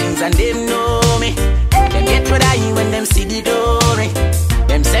about the things and them know me. Them get what I when them see the glory.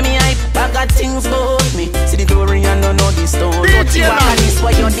 Them say me hype, I got things about me. See the glory and don't know the story. But you walk this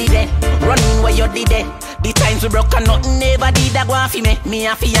where you did it, running where you did it. The times we broke and nothing never did a go on for me. Me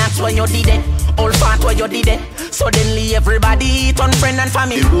and fiance where you did it, all fat where you did it. Suddenly everybody turn friend and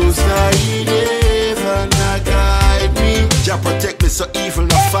family. The most I never guide me. Jah protect me so evil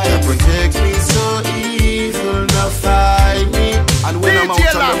no fight. Jah protect me so evil no fight me. And when I'm out on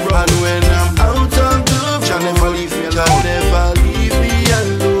the road, and when I'm out on the road, Jah never leave me alone. Jah never leave me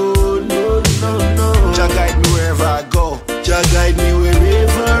alone. No, no, no. Jah guide me wherever I go. Jah guide me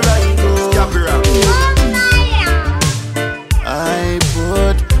wherever I go. Gappy rap. I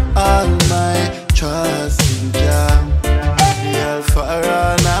put all my trust in Jah, the Alpha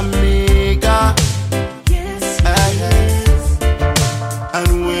and Omega. Yes, yes. And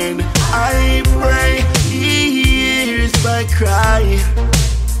when I pray, He hears my cry.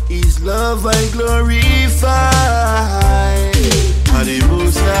 His love I glorify.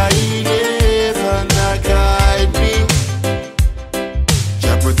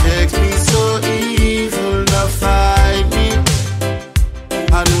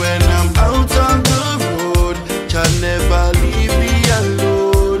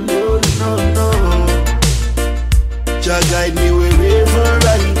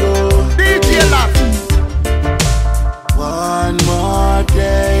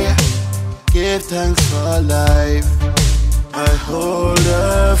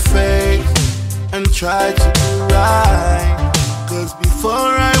 try to do right. Cause before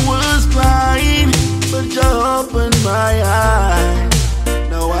I was blind, but you opened my eyes.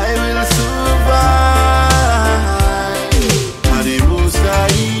 Now I will survive. And the most I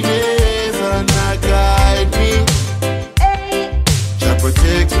never not guide me. Jah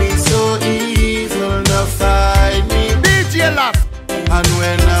protect me so evil not fight me. DJLass. And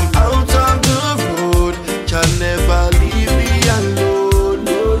when I'm out on the road, Jah never leave me alone.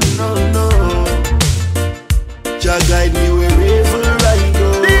 No, no, no. Jah guide me wherever I go.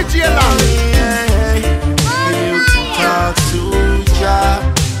 DJLass. When you talk to Jah,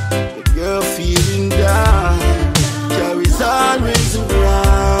 the girl feeling down, Jah is always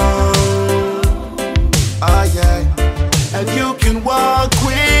around. Oh yeah. And you can walk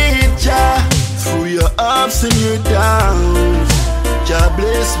with Jah through your ups and your downs. Jah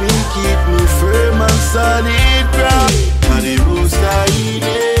bless me, keep me firm and solid ground. And the most I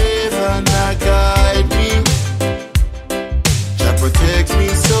never not guide me. Jah protect me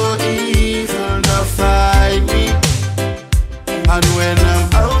so evil not fight me. And when I'm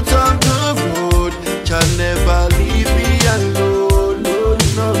out on the road, Jah never leave me alone. No,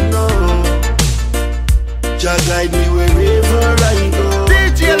 no, no. Jah guide me wherever I go.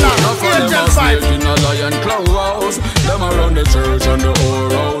 DJLass, Angel Vibe. In a lion clown house, them around the church and the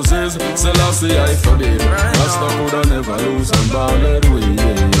old houses. Selassie I forbid, Rasta coulda never lose and ballad we.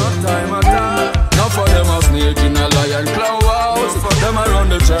 No time at all. Now for them a snake in a lion clown house. Them around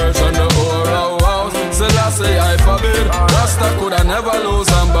the church and the old house. Selassie I forbid, Rasta coulda never lose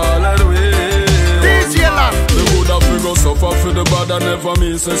and ballad we. DJLass. The good of we go suffer for the bad and never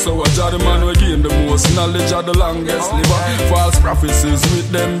me say so. A the man we gain the most knowledge of the longest liver. False prophecies with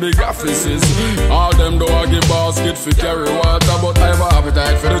them big offices. All them do I give basket for carry water, but I have an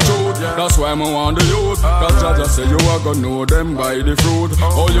appetite for the truth. That's why I want the youth. Cause Jaja say you are gonna know them by the fruit.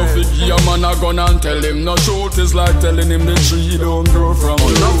 Or you figure a man a gun and tell him no shoot. It's like telling him the tree don't grow from the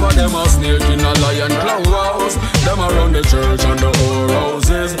root. Enough of them a snake in a lion clown house. Them around the church and the old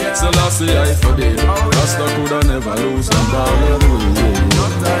houses. Selassie I forbid, Rasta coulda never lose and ball away.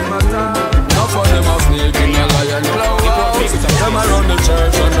 Enough of them a snake in a lion clown house. Them around the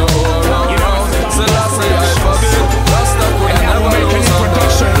church and the old house. Selassie I forbid, Rasta coulda never lose and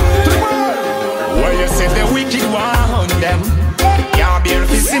ball away. Well, you say the wicked want them, can't bear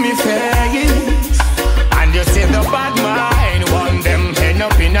to see me face. And you say the bad mind want them, end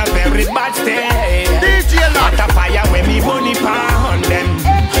up in a very bad state. At a fire when me bunny pound them,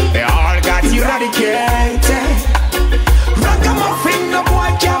 they all got eradicated. Ragamuffin, no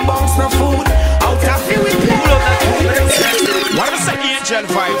boy can bounce no food out of you we play. What I'm saying, Angel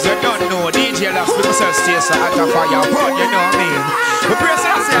Vibes, you don't know. DJLass, people say Cecile at a fire, but you know what I mean. The praise I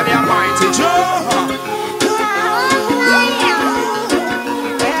say the Almighty Joe.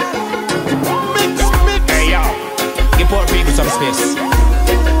 Hey yo, give poor people some space.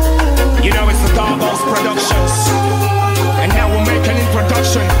 You know it's the Dawg Productions, and now we're making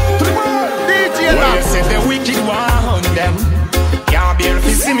introduction to the world. DJLass. Well, you say the wicked want them, can't bear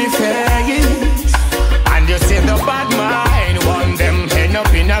to see me face. And you say the bad mind want them, end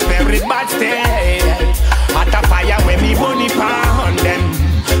up in a very bad state. At a fire when me bunny pound them,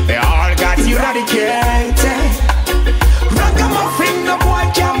 they all got eradicated. Ragamuffin, no boy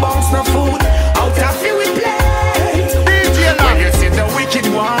can bounce no food out of you we play. When you say the wicked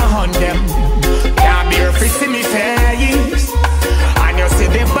want them, can't bear to see me face. And you say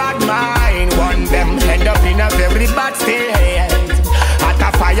the bad mind want them, end up in a very bad state. At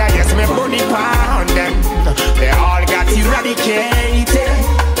a fire, yes, me bunny pound them, they all got eradicated.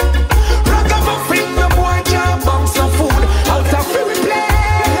 Ragamuffin, no boy can bounce no food out of you we play.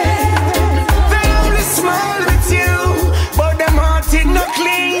 They only smile with you, but them heart is not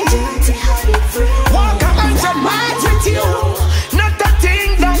clean. Walk about your mind with you, not a thing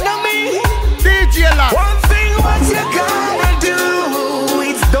that know me. DJLass. One thing what you gotta do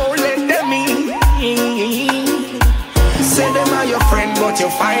is don't let them in. Say them are your friend, but you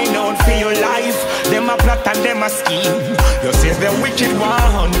find out for your life. Them a plot and them a scheme. You say the wicked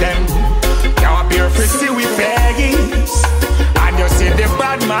want them, can't bear to see we face. And you say the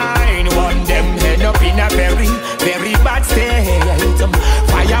bad mind want them, head up in a very, very bad state.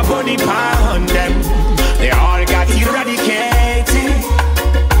 Fire bunny pound them, they all got eradicated.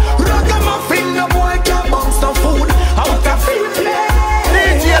 Ragamuffin, no boy can bounce no food out of you play.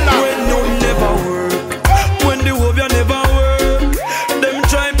 When no never work, when the hope you never work, them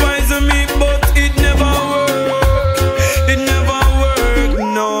try poison me, but it never work. It never work,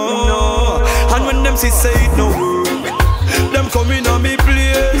 no. And when them say it no work, them come in on me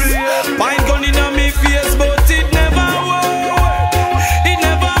place, pine gun in on me face, but it never work. It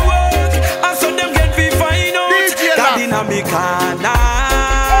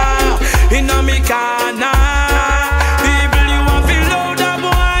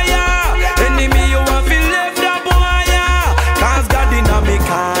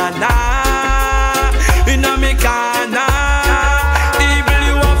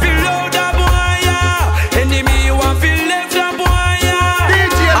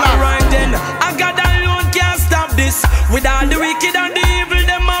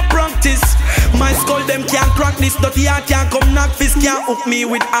this dirty I can't come knock fist, can't hook me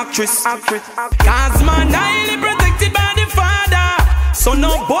with actress. Cause man highly protected by the father, so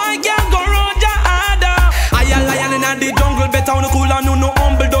no boy can go round your harder. I a lion in the jungle, better on the cool and no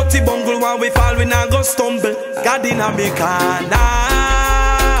humble. Dirty bungle, when we fall we not go stumble. God in a me corner,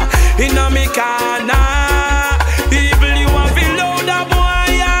 in a me corner. Evil you want feel loud a boy,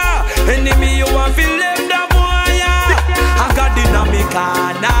 yeah. Enemy you want feel left a boy, yeah. I got in a me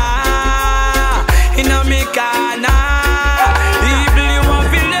corner, in a me corner. Evil you want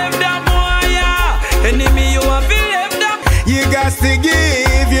feel left a boy, yeah. Enemy you want feel left a. You got to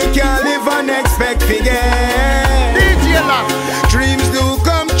give, you can't live and expect to get. DJLass. Dreams do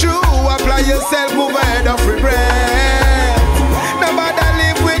come true, apply yourself, move ahead of regret. Nobody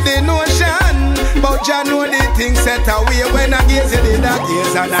live with the notion, but you know the things set away. When I gaze in the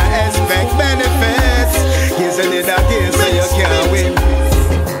gaze and I expect benefits. Gaze in the gaze so you can't win.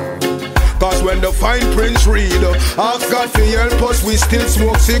 Cause when the fine prince read, ask God to help us, we still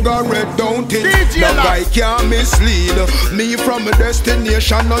smoke cigarette, don't it? No guy can't mislead me from a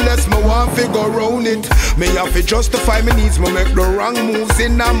destination unless me want to go round it. Me have to justify me needs, me make the wrong moves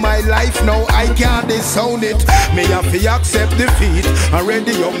in my life, now I can't disown it. Me have to accept defeat and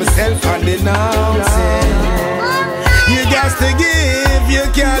ready up myself and denounce it. You got to give, you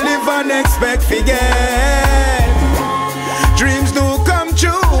can't live and expect to get. Dreams do come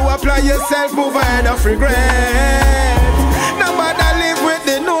true, apply yourself, move ahead of regret. Nobody live with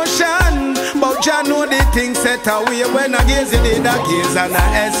the notion, but you know the things set away. When I gaze in the gaze and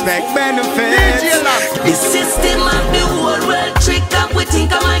I expect benefits. The system of the whole world trick up, we think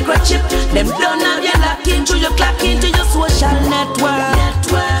a microchip. Them don't have you lock into your clock, into your social network.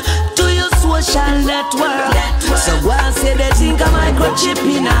 To your social network. So once say they think a microchip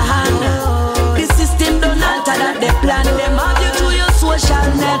in a hand. The system don't alter that they plan. Them have you to your social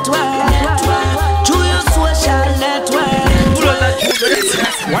network. To your social network.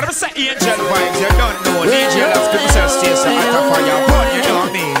 What if I say angel vibes? You don't know. DJLass to himself stays at the fire. But you know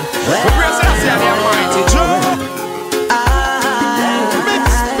what I mean. We present the Almighty Joe.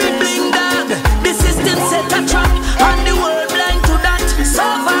 Bling dog. The system set a trap, and the world blind to that. So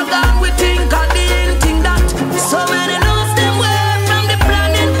far gone we think of the end thing that. So many lose them way from the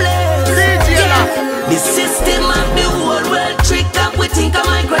planet place. The system of the whole world trick up, we think a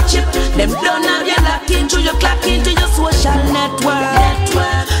microchip. Them don't have you lock into your clock, into your social network.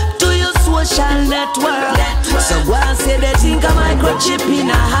 To your social network. So once say they think a microchip in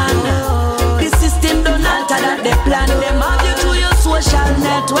a hand. The system don't alter that they plan. Them have you to your social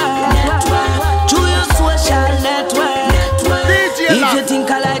network. To your social network. If you think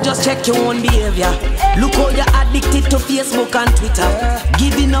I lie, just check your own behavior. Look how you're addicted to Facebook and Twitter.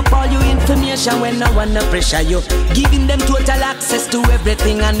 Giving up all your information when no one no pressure you. Giving them total access to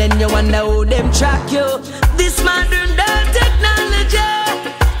everything, and then you wonder how them track you. This modern day technology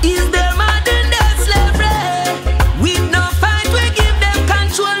is their modern day slavery. With no fight, we give them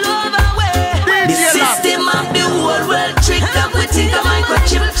control over way. The system of the whole world trick up, we think a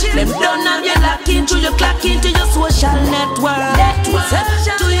microchip. Them don't have you lock into your clock, into your social network.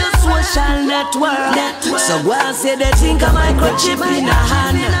 To your social network. So once say they think a microchip in a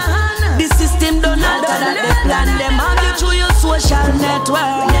hand. The system don't alter that they plan. Them have you to your social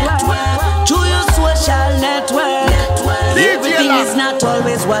network. To your social network. Everything is not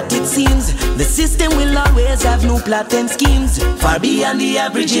always what it seems. The system will always have new plot and schemes, far beyond the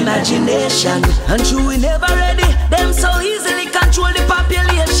average imagination. And true, we never ready. Them so easily control the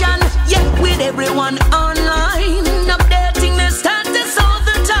population. Yet with everyone online, updating their status all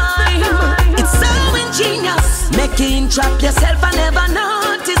the time. It's so ingenious, making trap yourself and never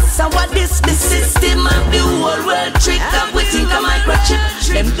notice. So what this system of the whole world trick up, we think a microchip.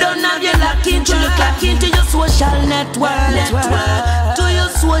 Them don't have you lock into your clock, into your social network. To your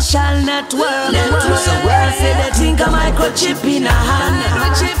social network. So where say they think a microchip in a hand.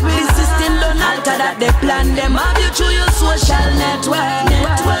 The system don't alter that they plan. Them have you to your social network.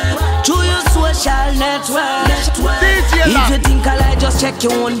 To your social network. If you think I lie, just check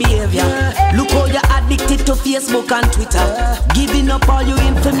your own behavior. Look how you're addicted to Facebook and Twitter. Giving up all your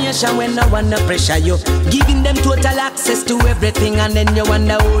information when no one no pressure you. Giving them total access to everything, and then you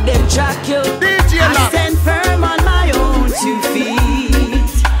wonder how them track you. I stand firm on my own 2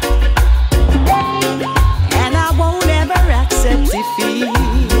 feet, and I won't ever accept defeat.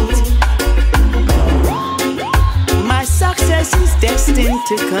 My success is destined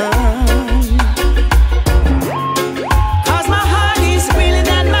to come. Cause my heart is willing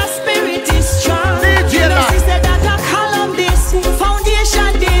and my spirit is strong. You know, sister, that I column this,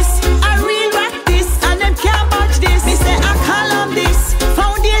 foundation this, I re-rock this, and them can't budge this. Me say I column this,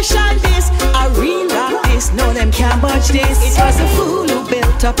 foundation this, I re-rock this. No,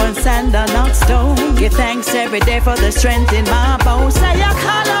 built up on sand and not stone. Give thanks every day for the strength in my bones. Say your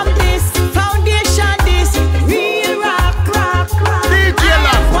column this, foundation this, real rock.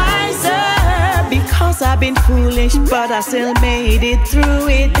 I'm wiser because I've been foolish, but I still made it through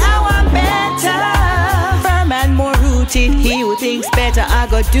it. Now I'm better, firm and more rooted. He who thinks better, I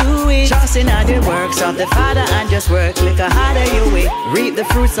go do it. Trusting on the works of the Father and just work like a harder you way. Reap the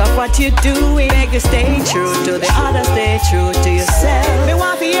fruits of what you do. Make you stay true to the other, stay true to yourself. Me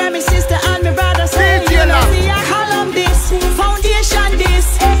want to hear me sister and me brother say, you know, see I column this, foundation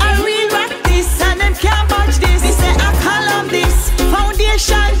this, I real rock this, and them can't budge this. They say I column this,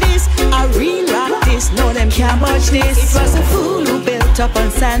 foundation this, I real rock this, no them can't budge this. It was a fool who built up on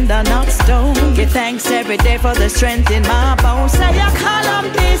sand and not stone. Give thanks every day for the strength in my bones. Say I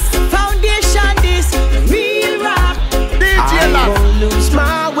column this, foundation this, real rock. I won't lose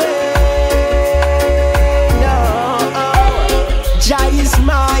my way. No, Jah is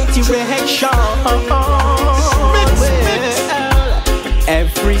my direction.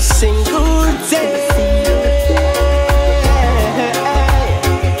 Every single day.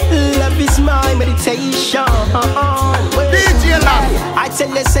 Love is my meditation. I tell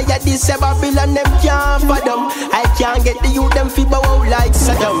you, say that this Babylon them can't fathom. I can't get the youth them feeble out like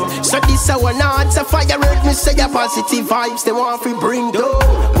Saddam. So this our not a fire earth. Me say your positive vibes they want to bring down.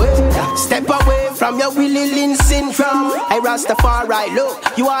 Step away from your Willie Lynn syndrome. I Rastafari, look,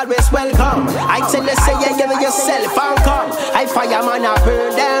 you always welcome. I tell you, say you give yourself and come. I fireman I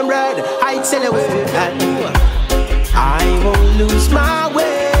burn them red. I tell you, I won't lose my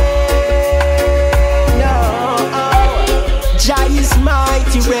way. Jah is my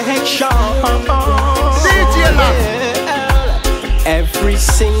direction. Every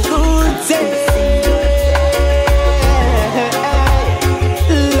single day.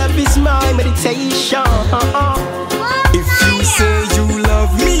 Love is my meditation. If you say you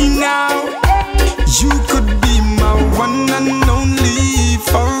love me now, you could be my one and only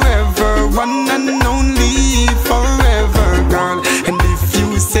forever. One and only forever, girl. And if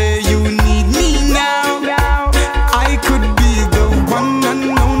you say you need me now, I could be the one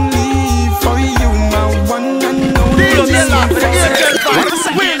and only for you, my one and only.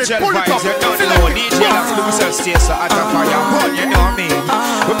 DJLass, you don't know. DJLass do himself stay so hot and fire burn, you know what I mean?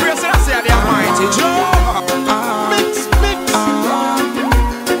 We praise and say the Almighty Joe. Mix.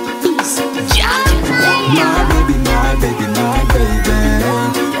 My baby,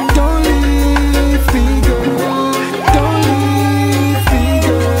 don't leave me, girl. Don't leave me,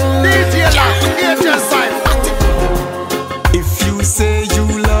 girl. DJLass, if you say you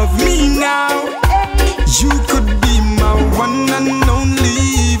love me now, you could be my one and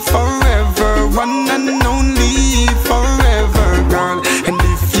only forever. One and only forever, girl. And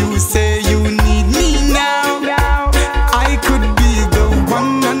if you say you need me now, I could be the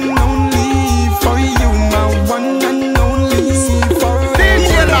one and only for you, my one and only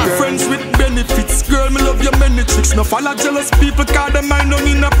forever. Friends with benefits, girl, me love your many tricks. No follow jealous people, cause them mind on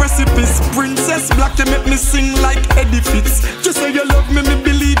in a precipice. Princess Black, you make me sing like Eddie Fitz. Just say you love me, me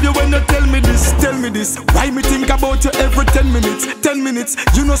believe you when you tell me this. Tell me this, why me think about you every 10 minutes? 10 minutes,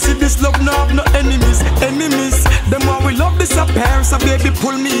 you know see this love no have no enemies. Enemies, them all we love disappear. So baby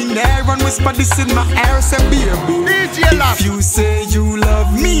pull me in air and whisper this in my ear. Say baby, if you say you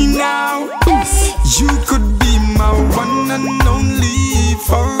love me now, you could be my one and only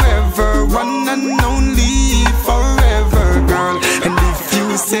forever. One and only forever, girl. And if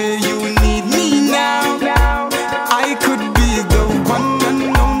you say you need me now, I could be the one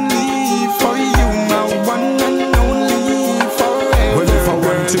and only for you, my one and only forever. well, if I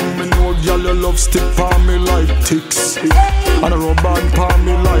went in, me know girl your love stick on me like ticks, and a rub band on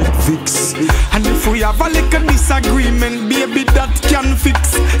me like Vicks. And if we have a little disagreement, baby, that can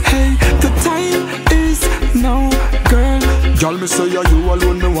fix. Hey, the time is now, girl. Girl, me say you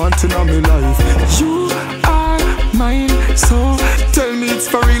alone me want in my life. You are mine, so tell me it's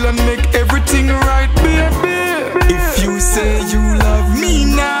for real and make everything right, baby. If you say you love me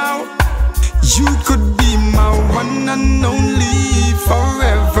now, you could be my one and only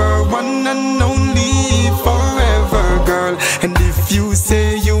forever. One and only forever, girl. And if you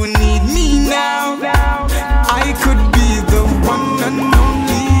say you need me now, I could be the one and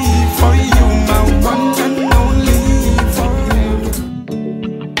only for you, my one and only forever.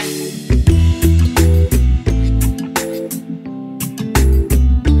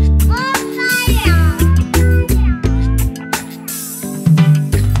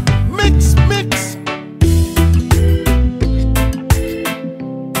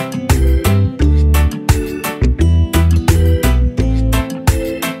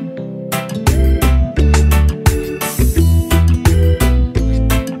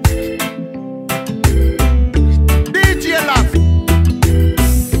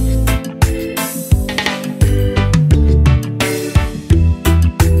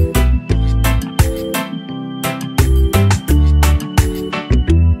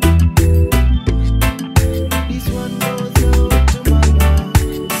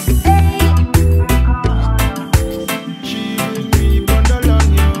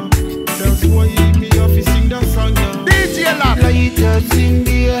 lighters in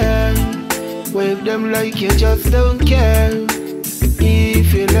the air. Wave them like you just don't care.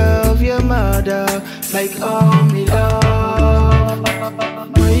 If you love your mother like all me love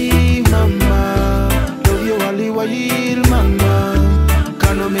my mama, love you all the while, mama.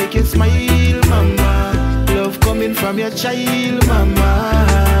 Gonna make you smile, mama. Love coming from your child,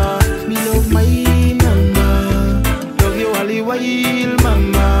 mama. Me love my mama. Love you all the while,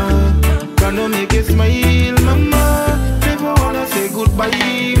 mama. Gonna make you smile, mama. Never wanna say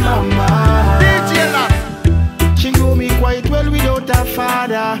goodbye, mama. DJLass. She knew me quite well without her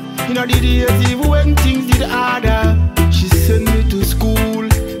father. You know the days even when things did harder. She sent me to school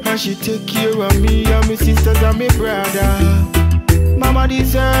and she take care of me and my sisters and my brother. Mama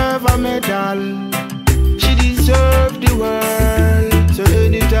deserve a medal. She deserve the world. So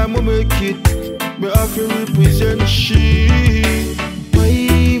anytime we make it, we have to represent she. My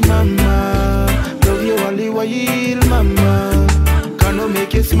mama, love you all the while, mama. Gonna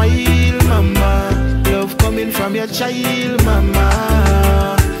make you smile, mama. Love coming from your child,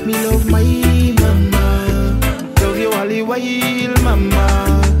 mama. Me love my mama. Love you all the while, mama.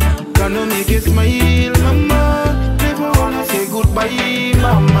 Gonna make you smile, mama. Never wanna say goodbye,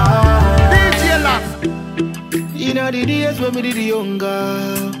 mama. DJLass. You know the days when me did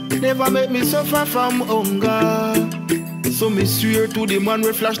younger, never make me suffer from hunger. So me swear to the man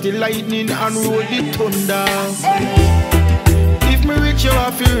we flash the lightning and roll the thunder. If me rich, you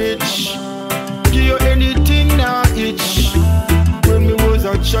have to rich. Give you anything now itch. When me was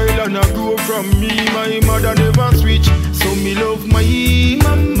a child and I grew from me, my mother never switch. So me love my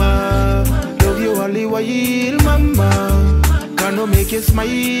mama. Love you all the while, mama. Gonna make you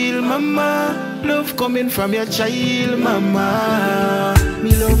smile, mama. Love coming from your child, mama.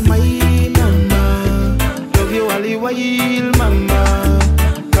 Me love my mama. Love you all the while, mama.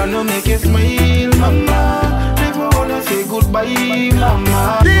 Gonna make you smile, mama. Never wanna say goodbye,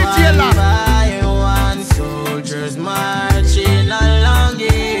 mama. DJLass. Soldiers marching along,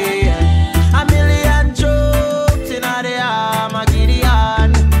 yeah. A million troops in the arm of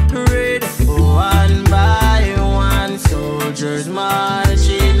Gideon. Red one by one, soldiers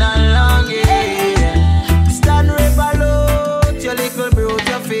marching along, yeah. Stand resolute, your little brute,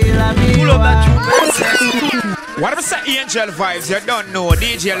 you feel a me. Pull up that Whatever say angel vibes, you don't know.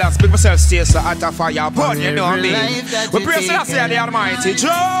 DJLass, big myself stays at a fire burn, you know what I mean? We pray to the Almighty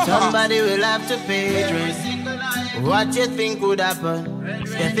Joe. Somebody will have to pay trace. What you think would happen?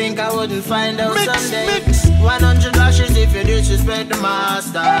 You think I wouldn't find out someday? 100 lashes if you disrespect the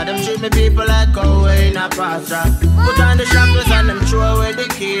master. Them treat me people like away in a pasta. Put on the shackles and them throw away the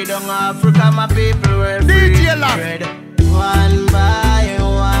key. Down Africa, my people were free. One by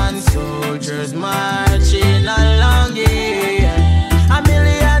one, soldiers marching along, yeah. A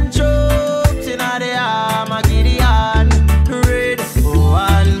million troops in the arm of Gideon. Red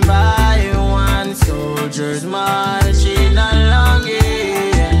one by one, soldiers marching along,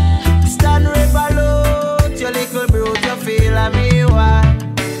 yeah. Stand resolute, your little brute, you feel a me why,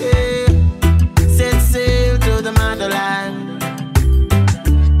 yeah. Set sail to the motherland.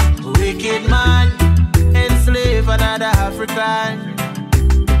 Wicked man enslave another African,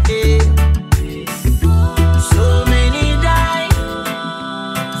 yeah. So many die,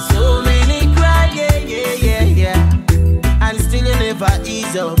 so many cry, yeah. And still you never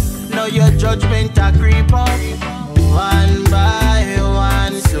ease up. Now your judgment a creep up. One by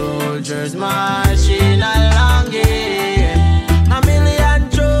one, soldiers marching along, yeah. A million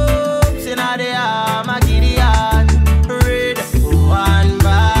troops in the arm of Gideon. Red one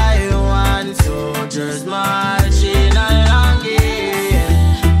by one, soldiers marching along,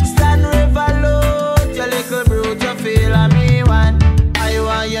 yeah. Stand resolute, your little brute, you feel a me one. I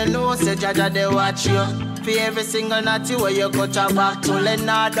want you know, say Jaja they watch you. For every single natty where you cut your back to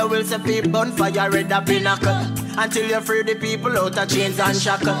Leonardo will say people on fire red up in a cut. Until you free the people out of chains and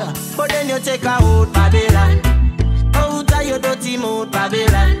shackles. But then you take a out Babylon. Out of your dirty mouth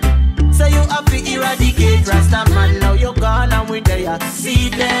Babylon. So you have to eradicate Rasta man. Now you're gone and we there. See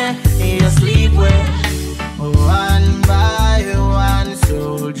there in your sleep where. One by one,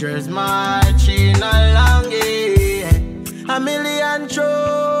 soldiers marching along, yeah. A million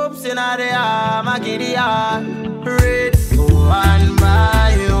troops in the arm of Gideon. Red one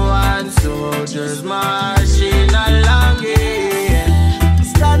by one, soldiers marching along, yeah.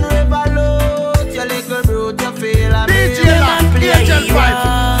 Stand resolute, your little brute, you feel a me.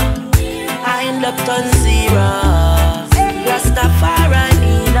 I end up on zero. Rastafari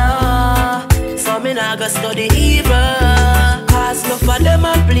Nina. So me nah go study evil. Cause no for them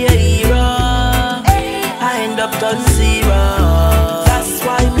a play hero. I end up on zero. That's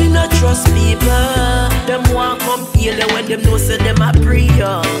why me not trust people. Them want come heal when them know say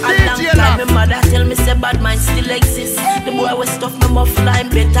still exist. The boy will stuff me muff line,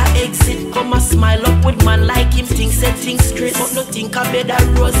 better exit. Come and smile up with man like him, think said things crisp. But no think a better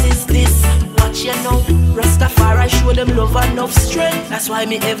rose is this. Watch you know, Rastafari show them love enough strength. That's why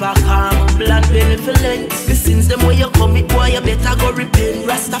me ever calm, bland, benevolent. The sins them where you commit, boy, you better go repent.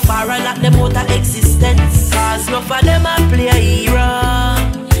 Rastafari lock them out of existence. Cause enough of them a play a hero.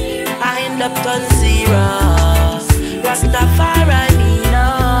 I end up on zero. Rastafari me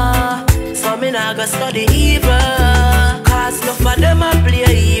now. So me nah go study evil. Cause enough of them a play a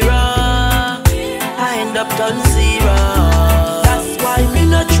hero. I end up on zero. That's why me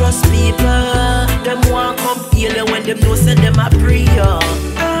not trust people. Them want come heal when them know say them a pray.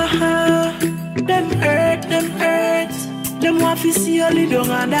 Them hurt, them hurt. Them want to see only down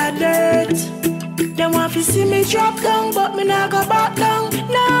on that dirt. Them want to see me drop down, but me not go back down.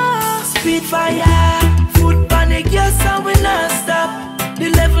 No, speed fire, food panic, yes, and we not stop. The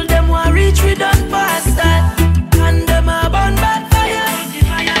level them want reach, we done past that. And them a burn bad fire.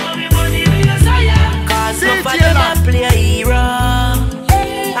 Cause no for them a play a hero.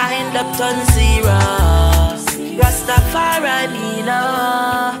 I end up on zero. Rastafari me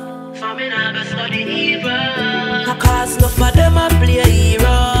now. So me not go study evil. Cause no for them a play a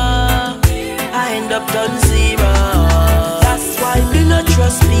hero. I end up on zero. That's why me not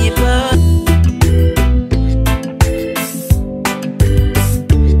trust people.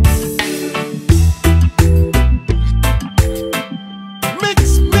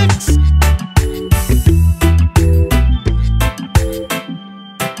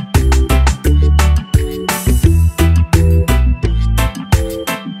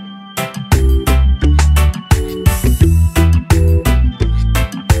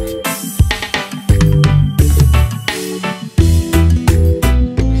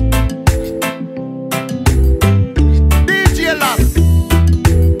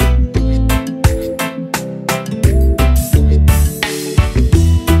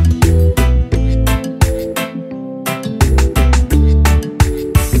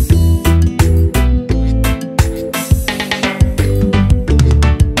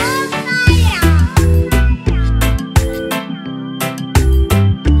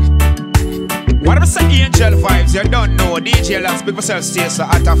 You don't know DJLass, big myself stay so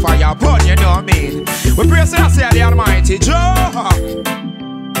hot a fire burn, you know what I mean? We praise and say the Almighty Joe.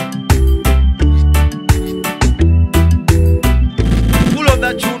 Pull up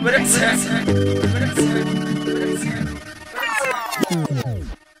that tune with it.